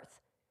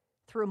rebirth.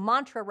 Through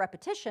mantra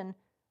repetition,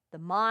 the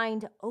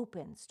mind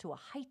opens to a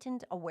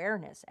heightened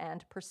awareness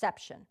and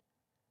perception.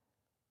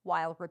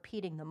 While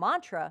repeating the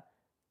mantra,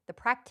 the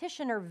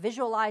practitioner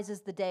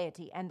visualizes the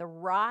deity and the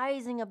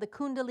rising of the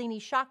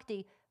Kundalini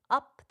Shakti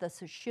up the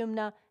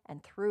Sushumna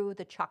and through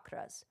the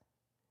chakras.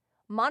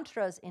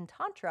 Mantras in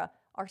Tantra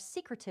are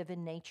secretive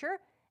in nature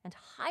and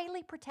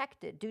highly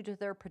protected due to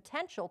their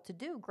potential to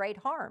do great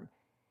harm.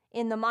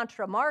 In the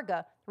Mantra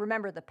Marga,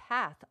 remember the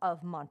path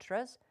of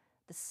mantras,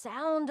 the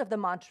sound of the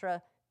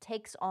mantra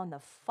takes on the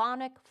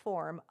phonic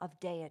form of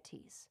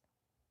deities.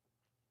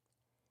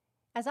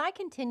 As I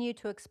continue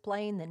to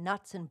explain the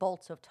nuts and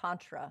bolts of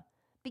Tantra,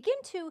 begin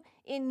to,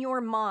 in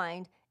your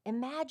mind,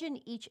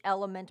 imagine each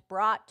element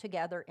brought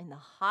together in the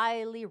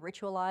highly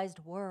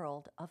ritualized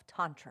world of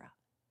Tantra.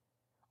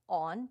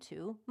 on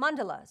to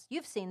mandalas.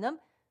 You've seen them.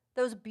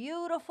 Those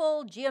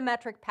beautiful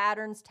geometric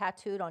patterns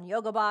tattooed on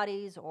yoga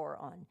bodies or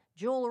on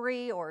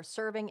jewelry or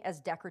serving as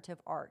decorative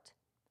art.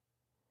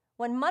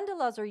 When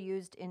mandalas are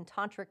used in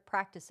tantric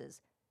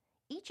practices,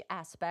 each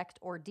aspect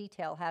or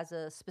detail has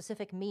a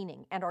specific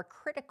meaning and are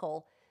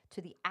critical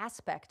to the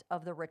aspect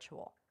of the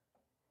ritual.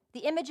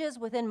 The images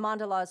within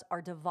mandalas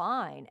are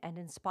divine and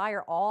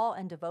inspire awe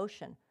and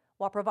devotion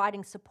while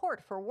providing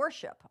support for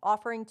worship,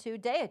 offering to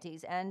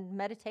deities, and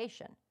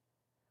meditation.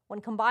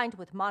 When combined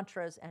with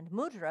mantras and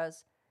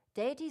mudras,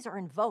 deities are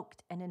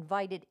invoked and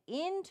invited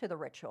into the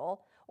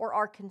ritual or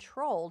are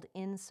controlled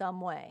in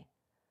some way.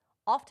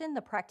 Often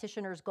the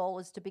practitioner's goal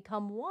is to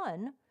become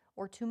one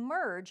or to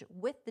merge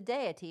with the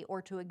deity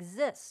or to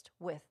exist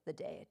with the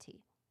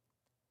deity.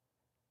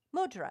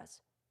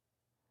 Mudras.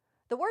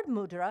 The word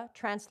mudra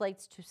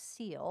translates to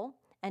seal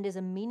and is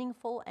a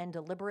meaningful and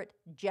deliberate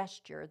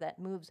gesture that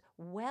moves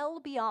well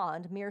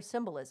beyond mere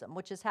symbolism,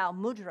 which is how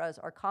mudras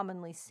are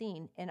commonly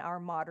seen in our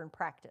modern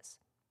practice.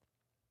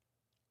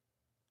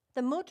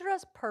 The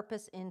mudra's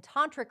purpose in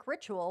tantric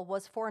ritual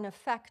was for an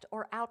effect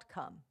or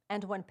outcome,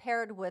 and when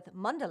paired with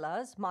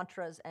mandalas,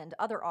 mantras, and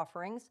other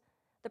offerings,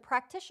 the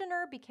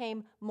practitioner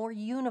became more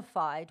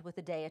unified with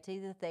the deity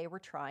that they were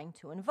trying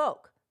to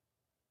invoke.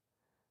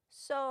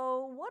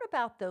 So, what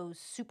about those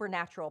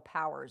supernatural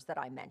powers that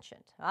I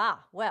mentioned?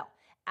 Well,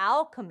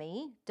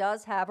 alchemy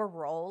does have a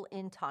role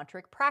in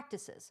tantric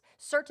practices.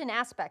 Certain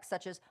aspects,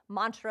 such as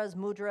mantras,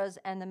 mudras,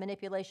 and the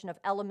manipulation of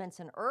elements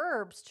and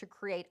herbs to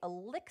create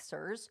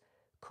elixirs,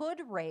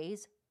 could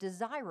raise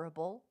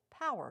desirable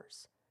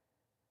powers.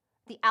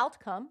 The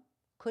outcome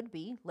could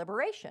be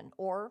liberation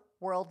or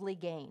worldly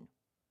gain.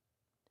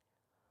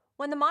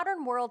 When the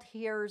modern world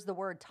hears the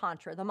word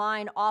tantra, the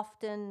mind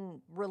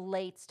often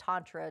relates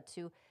tantra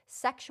to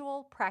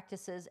sexual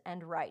practices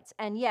and rites.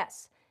 And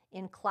yes,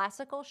 in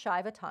classical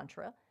Shaiva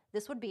Tantra,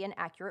 this would be an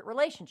accurate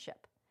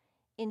relationship.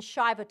 In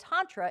Shaiva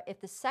Tantra,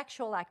 if the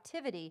sexual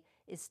activity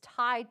is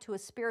tied to a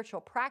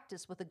spiritual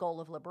practice with the goal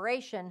of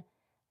liberation,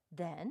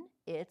 then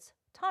it's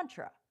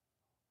Tantra.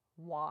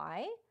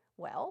 Why?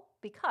 Well,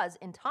 because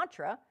in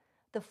Tantra,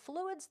 the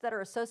fluids that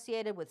are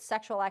associated with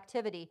sexual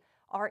activity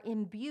are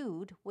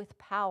imbued with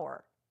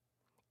power.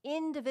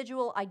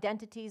 Individual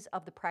identities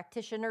of the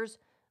practitioners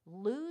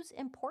lose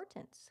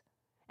importance,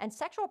 and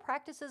sexual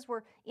practices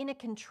were in a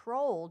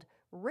controlled,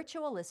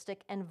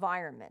 ritualistic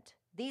environment.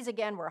 These,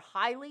 again, were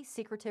highly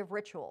secretive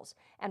rituals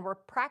and were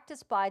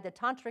practiced by the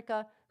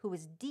tantrika who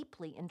was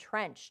deeply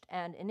entrenched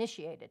and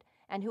initiated,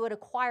 and who had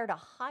acquired a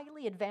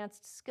highly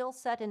advanced skill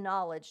set and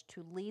knowledge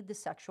to lead the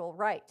sexual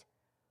rite.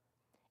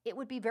 It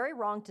would be very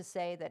wrong to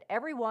say that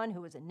everyone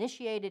who was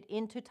initiated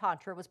into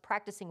Tantra was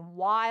practicing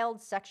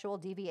wild sexual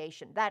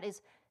deviation. That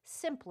is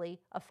simply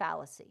a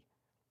fallacy.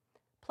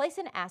 Place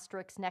an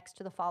asterisk next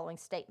to the following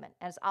statement,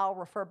 as I'll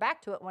refer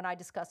back to it when I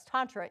discuss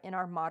Tantra in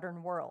our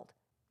modern world.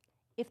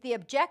 If the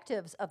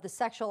objectives of the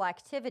sexual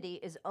activity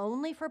is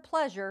only for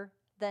pleasure,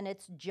 then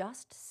it's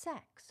just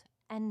sex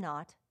and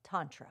not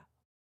Tantra.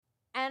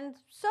 And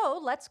so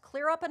let's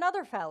clear up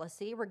another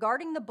fallacy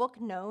regarding the book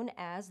known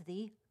as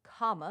the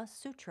Kama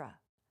Sutra.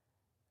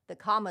 The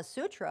Kama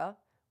Sutra,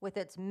 with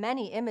its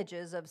many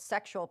images of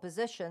sexual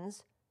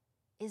positions,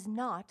 is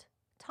not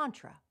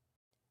Tantra.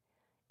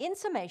 In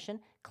summation,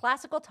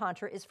 classical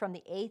Tantra is from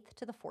the 8th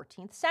to the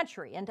 14th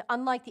century, and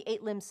unlike the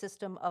 8-limb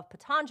system of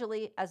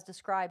Patanjali as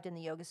described in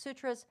the Yoga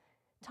Sutras,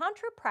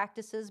 Tantra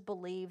practices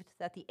believed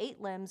that the 8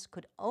 limbs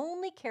could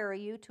only carry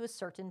you to a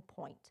certain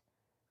point.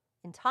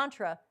 In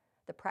Tantra,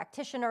 the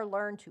practitioner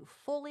learned to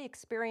fully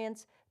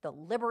experience the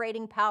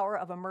liberating power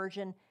of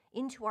immersion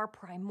into our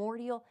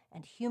primordial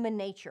and human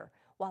nature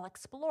while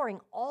exploring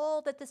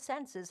all that the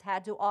senses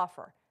had to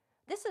offer.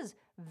 This is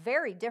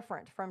very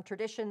different from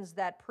traditions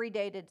that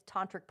predated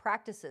tantric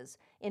practices,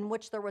 in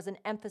which there was an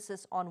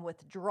emphasis on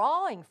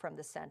withdrawing from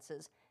the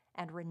senses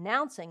and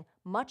renouncing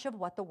much of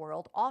what the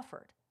world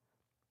offered.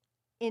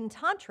 In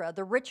Tantra,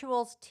 the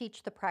rituals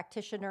teach the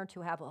practitioner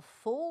to have a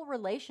full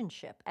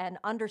relationship and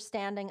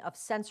understanding of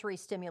sensory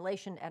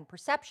stimulation and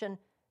perception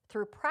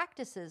through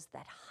practices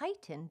that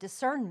heighten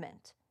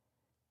discernment.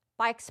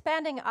 By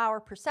expanding our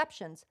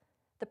perceptions,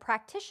 the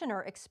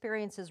practitioner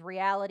experiences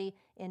reality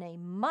in a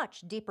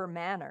much deeper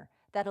manner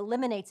that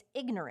eliminates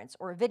ignorance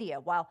or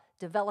avidya while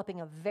developing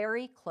a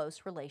very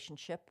close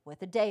relationship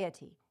with a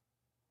deity.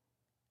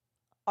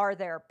 Are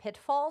there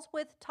pitfalls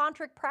with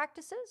tantric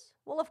practices?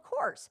 Well, of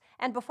course.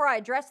 And before I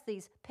address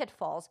these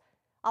pitfalls,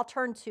 I'll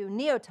turn to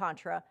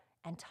Neo-Tantra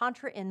and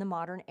Tantra in the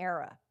modern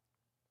era.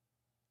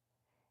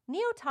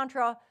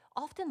 Neo-Tantra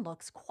often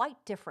looks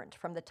quite different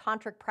from the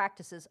tantric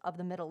practices of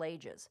the Middle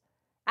Ages.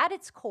 At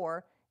its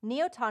core,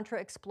 Neo-Tantra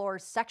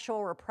explores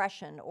sexual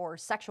repression or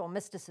sexual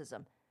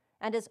mysticism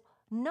and is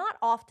not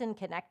often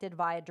connected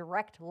via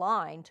direct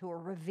line to a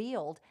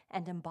revealed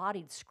and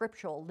embodied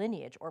scriptural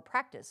lineage or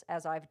practice,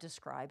 as I've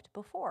described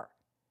before.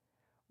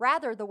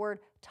 Rather, the word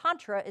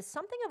Tantra is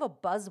something of a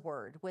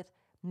buzzword with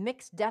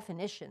mixed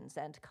definitions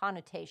and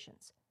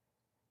connotations.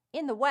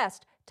 In the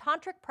West,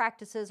 tantric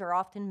practices are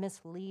often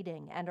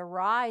misleading and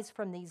arise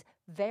from these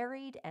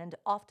varied and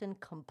often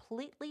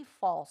completely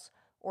false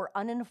or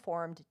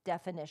uninformed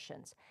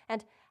definitions.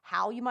 And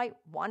how, you might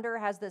wonder,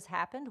 has this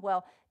happened?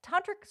 Well,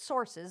 tantric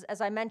sources,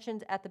 as I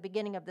mentioned at the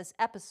beginning of this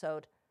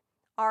episode,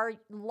 are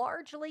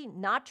largely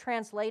not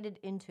translated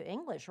into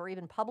English or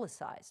even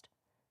publicized.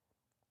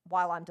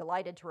 While I'm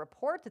delighted to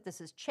report that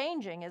this is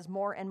changing as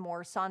more and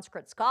more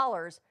Sanskrit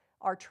scholars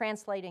are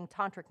translating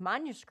tantric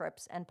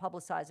manuscripts and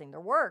publicizing their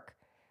work,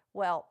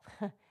 well,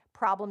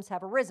 problems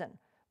have arisen.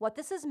 What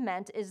this has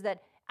meant is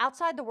that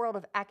outside the world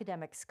of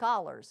academic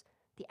scholars,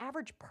 the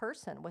average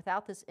person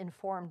without this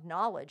informed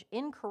knowledge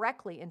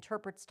incorrectly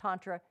interprets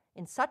Tantra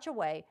in such a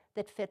way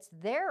that fits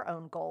their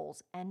own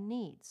goals and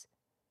needs.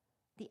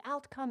 The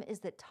outcome is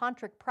that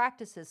tantric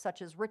practices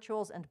such as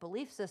rituals and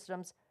belief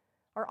systems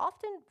are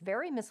often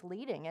very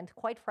misleading and,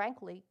 quite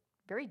frankly,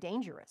 very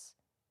dangerous.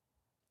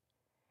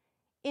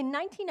 In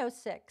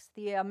 1906,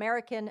 the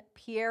American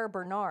Pierre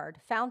Bernard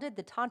founded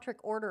the Tantric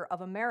Order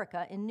of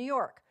America in New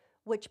York,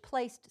 which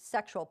placed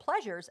sexual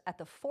pleasures at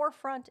the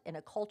forefront in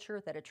a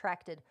culture that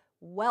attracted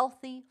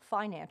wealthy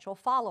financial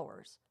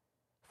followers.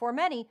 For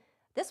many,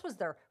 this was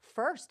their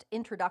first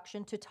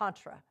introduction to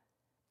Tantra.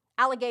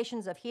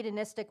 Allegations of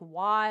hedonistic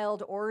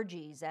wild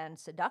orgies and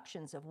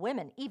seductions of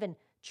women, even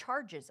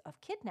charges of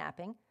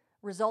kidnapping,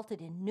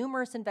 resulted in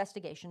numerous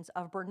investigations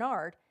of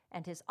Bernard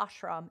and his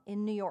ashram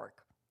in New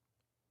York.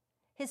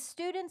 His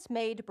students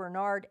made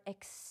Bernard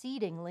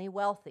exceedingly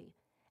wealthy,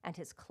 and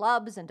his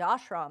clubs and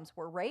ashrams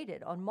were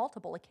raided on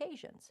multiple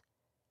occasions.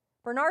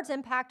 Bernard's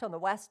impact on the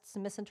West's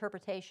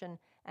misinterpretation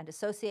and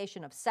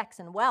association of sex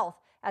and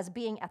wealth as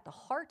being at the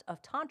heart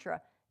of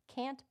Tantra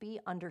can't be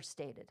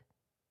understated.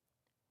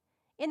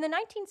 In the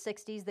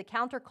 1960s, the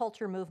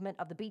counterculture movement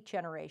of the Beat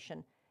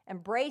Generation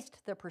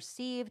embraced the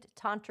perceived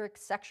tantric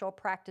sexual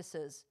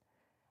practices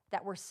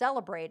that were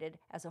celebrated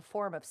as a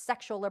form of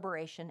sexual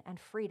liberation and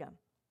freedom.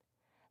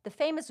 The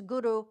famous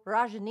guru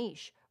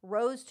Rajneesh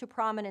rose to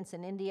prominence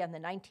in India in the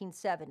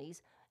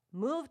 1970s,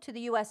 moved to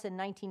the U.S. in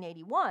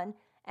 1981,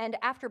 and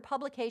after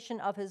publication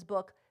of his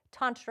book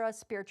Tantra,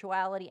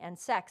 Spirituality, and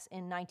Sex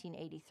in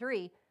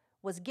 1983,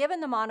 was given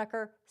the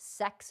moniker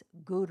Sex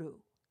Guru.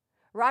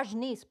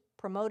 Rajneesh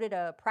promoted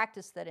a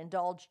practice that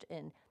indulged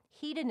in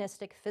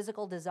hedonistic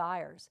physical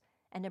desires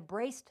and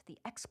embraced the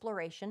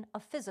exploration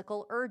of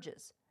physical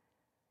urges.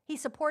 He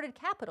supported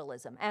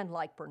capitalism and,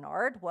 like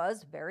Bernard,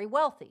 was very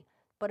wealthy,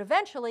 but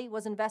eventually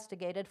was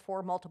investigated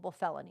for multiple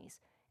felonies,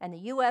 and the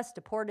U.S.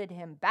 deported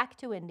him back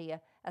to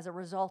India as a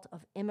result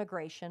of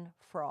immigration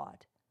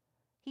fraud.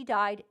 He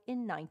died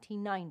in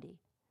 1990.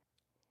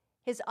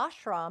 His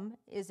ashram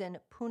is in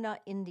Pune,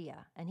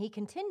 India, and he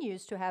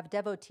continues to have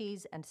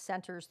devotees and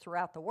centers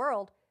throughout the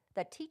world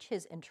that teach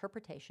his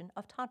interpretation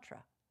of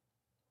Tantra.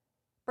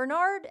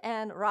 Bernard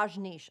and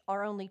Rajneesh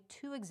are only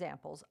two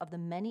examples of the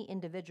many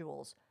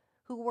individuals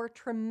who were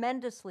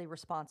tremendously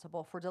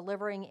responsible for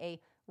delivering a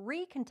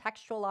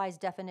recontextualized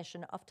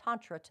definition of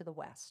Tantra to the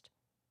West.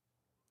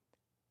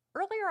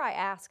 Earlier, I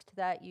asked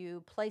that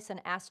you place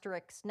an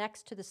asterisk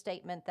next to the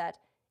statement that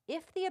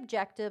if the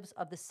objectives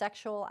of the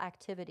sexual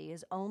activity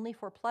is only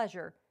for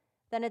pleasure,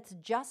 then it's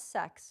just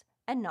sex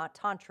and not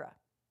Tantra.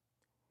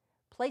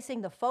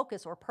 Placing the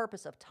focus or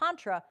purpose of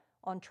Tantra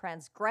on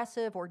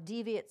transgressive or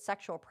deviant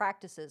sexual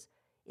practices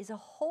is a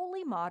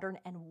wholly modern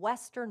and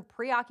Western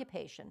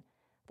preoccupation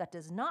that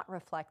does not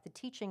reflect the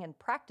teaching and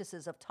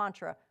practices of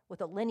Tantra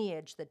with a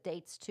lineage that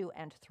dates to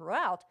and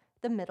throughout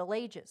the Middle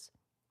Ages.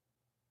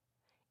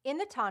 In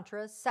the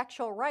Tantra,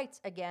 sexual rights,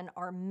 again,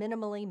 are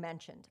minimally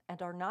mentioned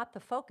and are not the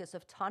focus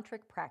of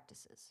tantric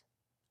practices.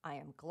 I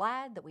am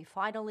glad that we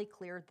finally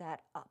cleared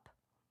that up.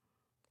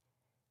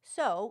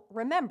 So,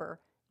 remember,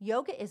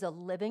 yoga is a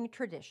living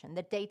tradition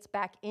that dates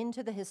back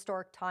into the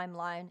historic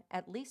timeline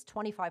at least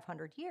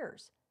 2,500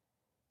 years.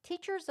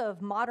 Teachers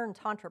of modern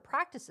Tantra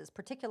practices,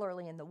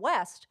 particularly in the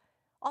West,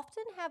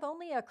 often have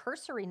only a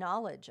cursory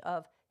knowledge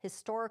of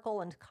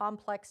historical and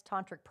complex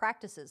tantric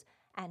practices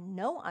and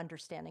no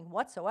understanding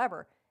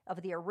whatsoever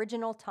of the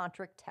original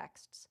tantric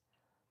texts.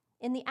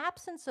 In the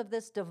absence of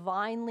this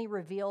divinely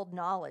revealed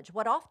knowledge,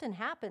 what often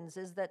happens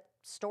is that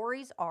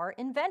stories are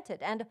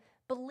invented and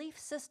belief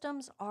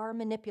systems are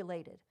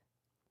manipulated.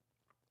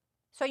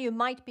 So you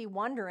might be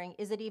wondering,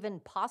 is it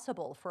even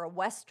possible for a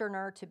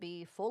Westerner to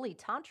be fully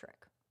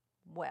tantric?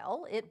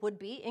 Well, it would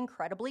be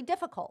incredibly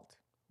difficult.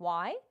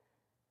 Why?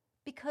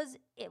 Because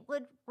it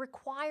would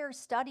require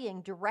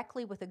studying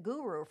directly with a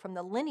guru from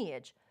the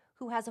lineage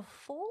who has a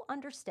full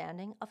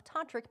understanding of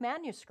tantric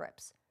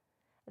manuscripts.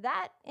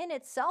 That in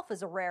itself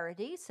is a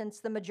rarity, since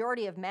the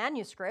majority of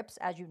manuscripts,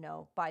 as you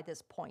know by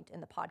this point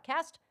in the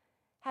podcast,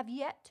 have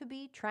yet to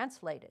be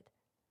translated.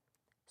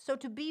 So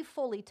to be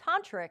fully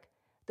tantric,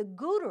 the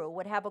guru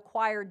would have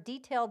acquired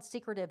detailed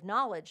secretive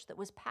knowledge that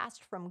was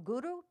passed from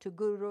guru to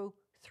guru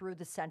through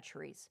the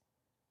centuries.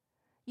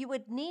 You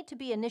would need to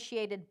be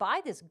initiated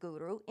by this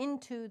guru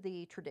into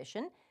the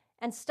tradition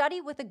and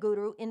study with a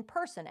guru in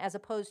person, as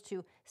opposed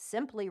to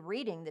simply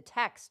reading the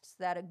texts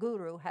that a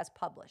guru has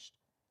published.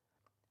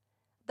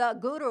 The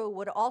guru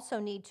would also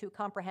need to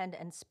comprehend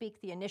and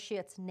speak the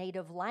initiate's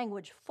native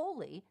language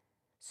fully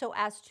so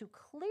as to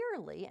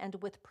clearly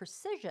and with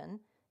precision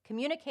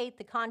communicate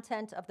the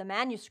content of the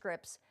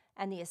manuscripts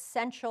and the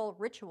essential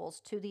rituals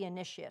to the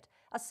initiate.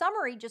 A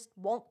summary just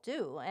won't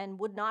do and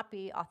would not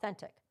be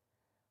authentic.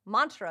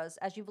 Mantras,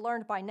 as you've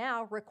learned by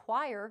now,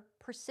 require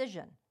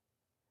precision.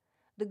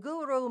 The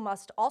guru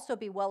must also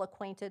be well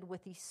acquainted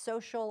with the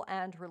social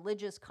and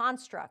religious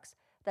constructs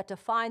that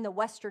define the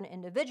Western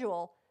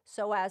individual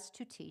so as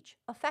to teach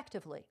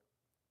effectively.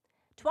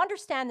 To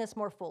understand this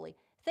more fully,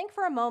 think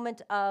for a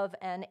moment of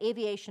an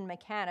aviation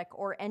mechanic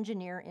or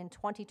engineer in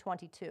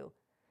 2022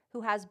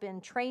 who has been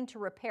trained to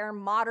repair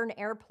modern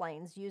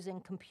airplanes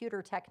using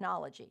computer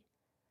technology.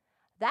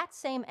 That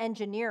same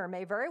engineer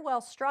may very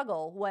well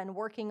struggle when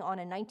working on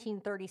a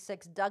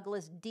 1936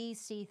 Douglas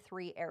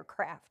DC-3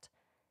 aircraft.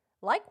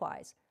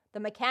 Likewise, the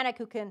mechanic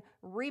who can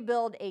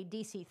rebuild a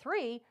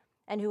DC-3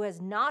 and who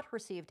has not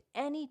received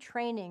any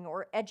training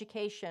or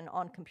education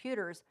on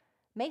computers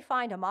may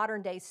find a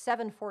modern-day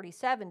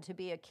 747 to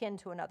be akin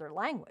to another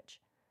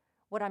language.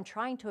 What I'm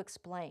trying to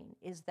explain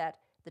is that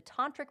the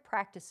tantric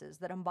practices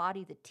that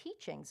embody the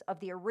teachings of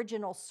the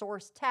original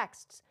source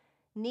texts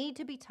need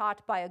to be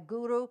taught by a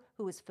guru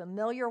who is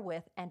familiar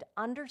with and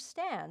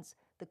understands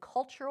the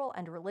cultural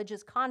and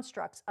religious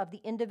constructs of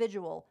the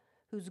individual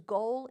whose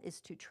goal is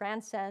to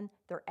transcend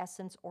their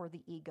essence or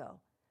the ego.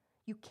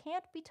 You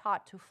can't be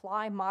taught to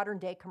fly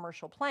modern-day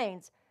commercial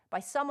planes by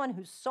someone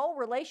whose sole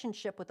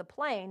relationship with the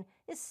plane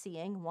is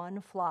seeing one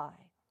fly.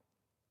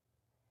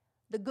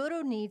 The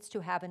guru needs to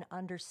have an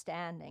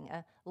understanding,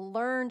 a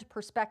learned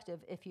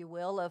perspective, if you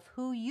will, of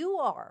who you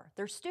are,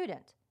 their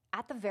student,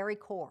 at the very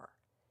core.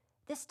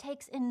 This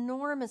takes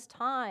enormous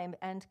time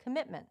and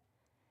commitment.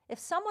 If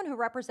someone who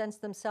represents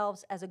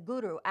themselves as a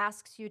guru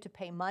asks you to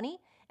pay money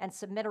and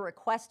submit a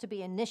request to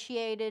be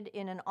initiated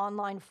in an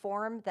online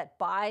forum that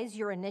buys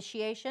your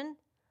initiation,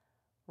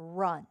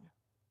 run.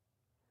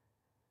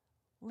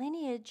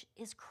 Lineage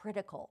is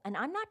critical, and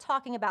I'm not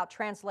talking about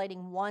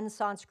translating one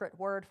Sanskrit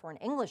word for an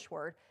English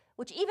word,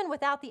 which even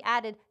without the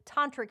added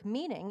tantric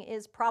meaning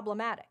is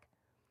problematic.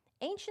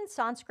 Ancient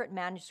Sanskrit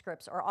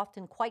manuscripts are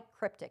often quite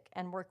cryptic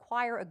and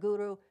require a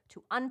guru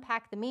to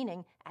unpack the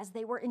meaning as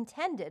they were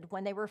intended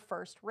when they were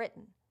first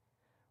written.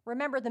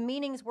 Remember, the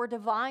meanings were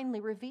divinely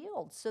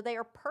revealed, so they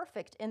are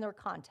perfect in their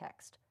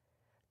context.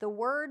 The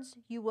words,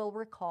 you will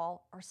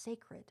recall, are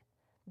sacred.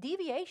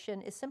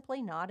 Deviation is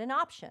simply not an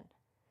option.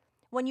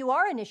 When you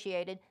are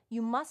initiated,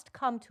 you must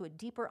come to a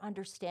deeper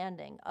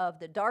understanding of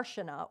the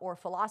darshana, or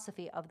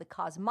philosophy of the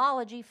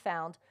cosmology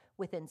found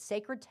within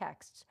sacred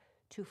texts,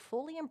 to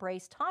fully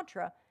embrace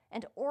Tantra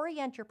and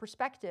orient your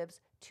perspectives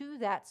to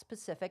that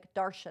specific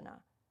darshana.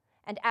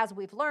 And as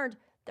we've learned,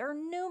 there are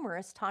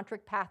numerous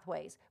tantric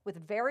pathways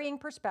with varying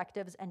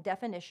perspectives and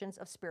definitions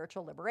of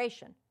spiritual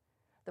liberation.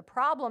 The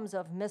problems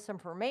of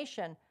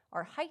misinformation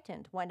are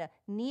heightened when a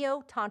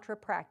neo-tantra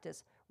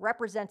practice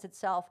represents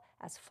itself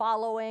as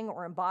following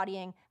or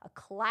embodying a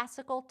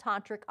classical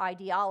tantric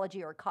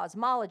ideology or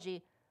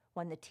cosmology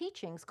when the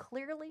teachings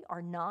clearly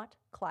are not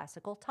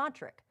classical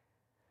tantric.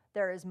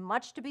 There is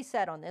much to be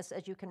said on this,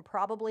 as you can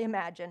probably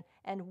imagine,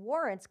 and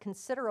warrants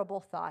considerable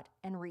thought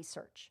and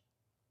research.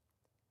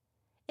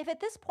 If at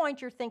this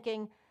point you're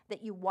thinking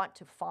that you want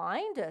to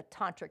find a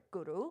tantric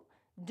guru,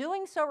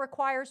 doing so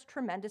requires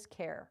tremendous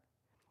care.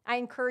 I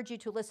encourage you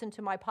to listen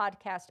to my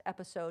podcast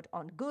episode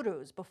on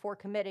gurus before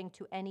committing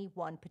to any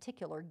one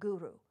particular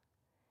guru.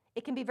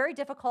 It can be very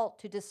difficult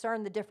to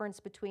discern the difference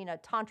between a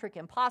tantric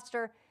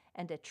imposter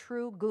and a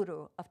true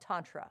guru of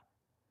Tantra.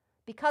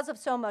 Because of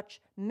so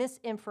much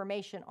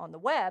misinformation on the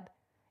web,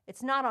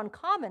 it's not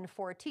uncommon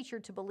for a teacher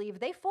to believe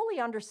they fully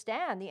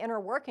understand the inner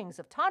workings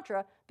of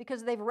Tantra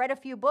because they've read a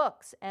few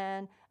books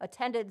and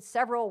attended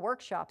several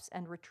workshops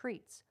and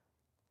retreats.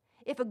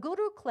 If a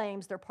guru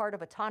claims they're part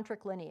of a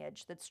tantric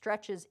lineage that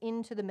stretches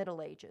into the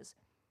Middle Ages,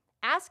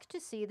 ask to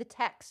see the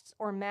texts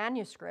or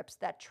manuscripts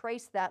that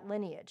trace that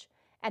lineage,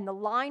 and the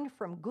line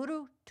from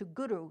guru to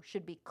guru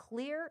should be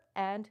clear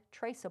and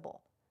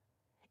traceable.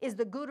 Is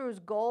the guru's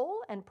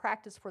goal and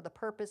practice for the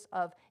purpose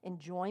of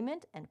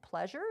enjoyment and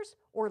pleasures,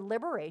 or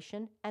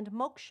liberation and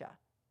moksha?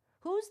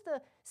 Who's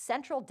the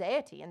central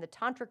deity in the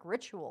tantric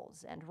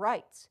rituals and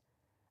rites?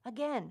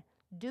 Again,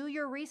 do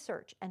your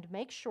research and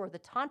make sure the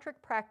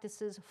tantric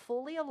practices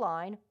fully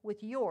align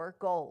with your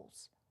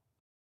goals.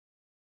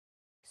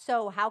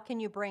 So, how can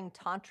you bring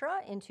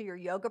Tantra into your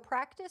yoga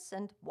practice,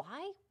 and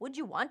why would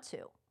you want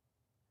to?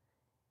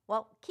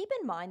 Well, keep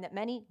in mind that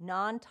many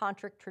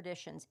non-tantric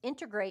traditions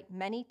integrate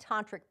many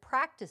tantric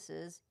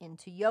practices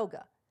into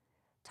yoga.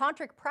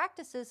 Tantric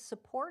practices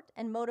support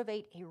and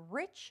motivate a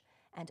rich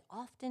and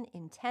often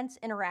intense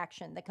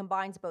interaction that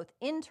combines both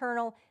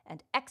internal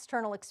and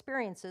external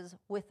experiences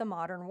with the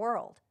modern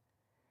world.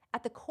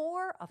 At the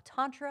core of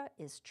Tantra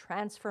is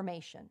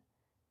transformation.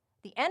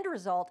 The end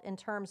result in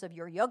terms of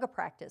your yoga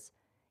practice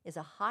is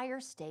a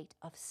higher state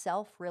of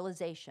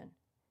self-realization.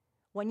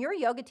 When your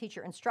yoga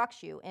teacher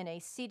instructs you in a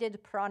seated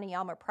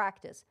pranayama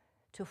practice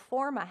to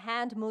form a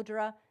hand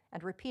mudra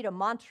and repeat a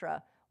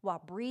mantra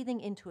while breathing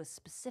into a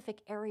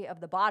specific area of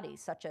the body,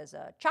 such as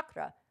a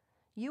chakra,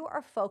 you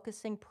are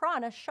focusing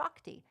prana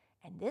shakti,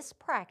 and this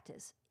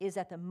practice is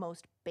at the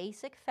most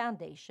basic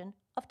foundation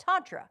of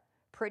Tantra.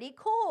 Pretty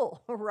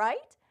cool,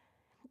 right?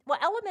 Well,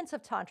 elements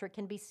of Tantra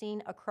can be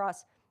seen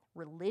across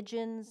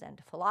religions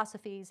and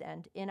philosophies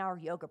and in our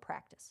yoga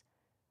practice.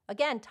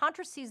 Again,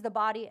 Tantra sees the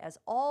body as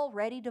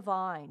already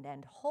divine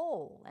and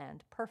whole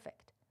and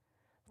perfect.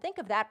 Think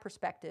of that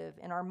perspective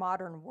in our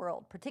modern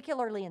world,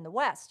 particularly in the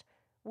West,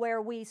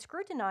 where we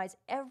scrutinize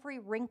every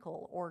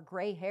wrinkle or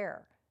gray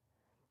hair.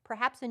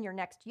 Perhaps in your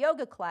next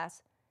yoga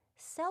class,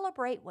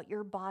 celebrate what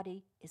your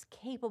body is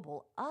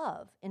capable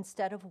of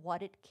instead of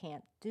what it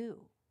can't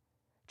do.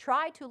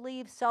 Try to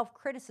leave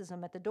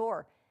self-criticism at the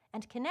door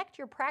and connect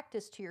your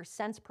practice to your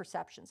sense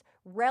perceptions,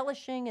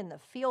 relishing in the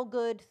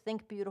feel-good,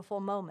 think beautiful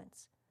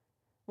moments.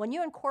 When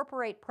you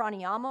incorporate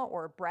pranayama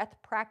or breath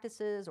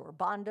practices or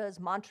bandhas,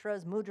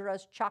 mantras,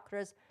 mudras,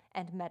 chakras,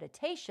 and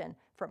meditation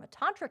from a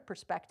tantric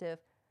perspective,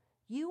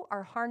 you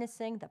are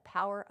harnessing the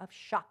power of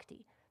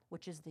Shakti,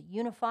 which is the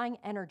unifying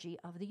energy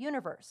of the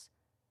universe.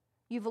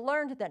 You've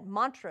learned that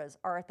mantras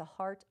are at the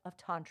heart of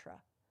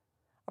Tantra.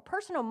 A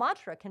personal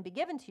mantra can be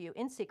given to you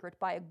in secret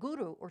by a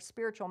guru or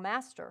spiritual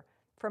master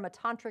from a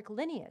tantric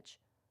lineage.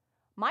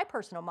 My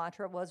personal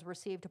mantra was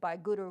received by a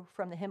guru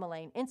from the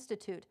Himalayan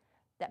Institute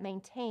that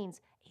maintains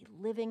a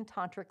living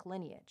tantric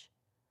lineage.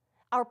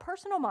 Our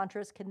personal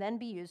mantras can then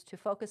be used to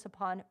focus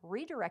upon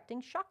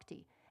redirecting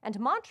Shakti, and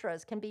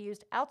mantras can be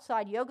used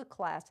outside yoga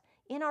class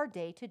in our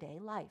day-to-day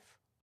life.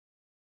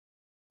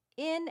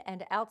 In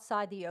and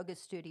outside the yoga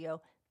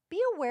studio, be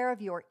aware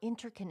of your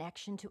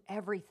interconnection to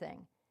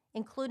everything,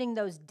 including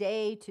those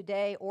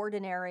day-to-day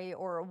ordinary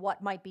or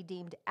what might be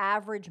deemed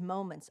average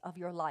moments of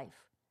your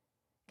life.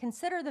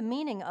 Consider the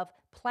meaning of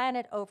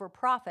planet over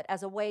profit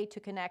as a way to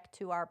connect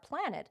to our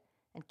planet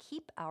and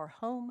keep our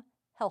home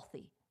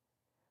healthy.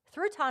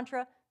 Through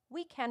Tantra,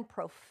 we can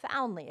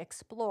profoundly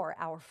explore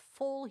our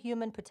full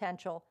human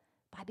potential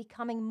by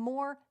becoming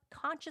more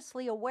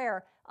consciously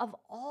aware of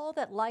all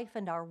that life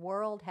and our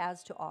world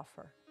has to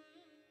offer.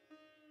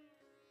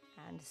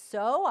 And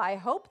so I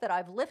hope that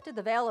I've lifted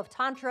the veil of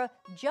Tantra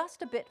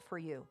just a bit for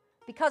you.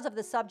 Because of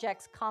the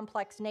subject's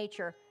complex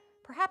nature,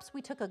 perhaps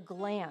we took a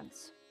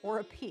glance or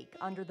a peek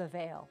under the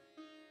veil.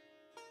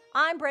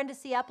 I'm Brenda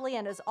Sieple,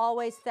 and as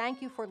always,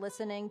 thank you for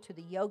listening to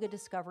the Yoga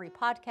Discovery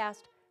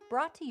Podcast,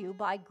 brought to you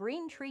by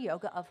Green Tree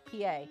Yoga of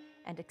PA,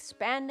 and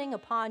expanding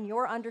upon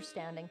your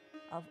understanding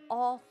of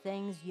all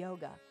things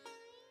yoga.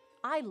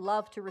 I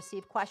love to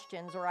receive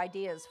questions or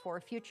ideas for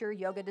future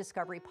Yoga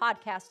Discovery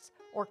podcasts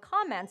or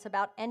comments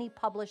about any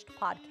published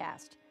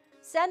podcast.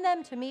 Send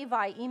them to me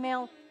via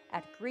email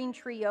at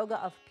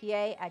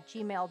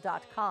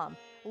greentreeyogaofpa@gmail.com.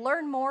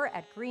 Learn more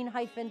at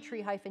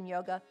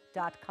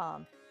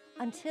green-tree-yoga.com.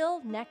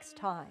 Until next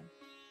time.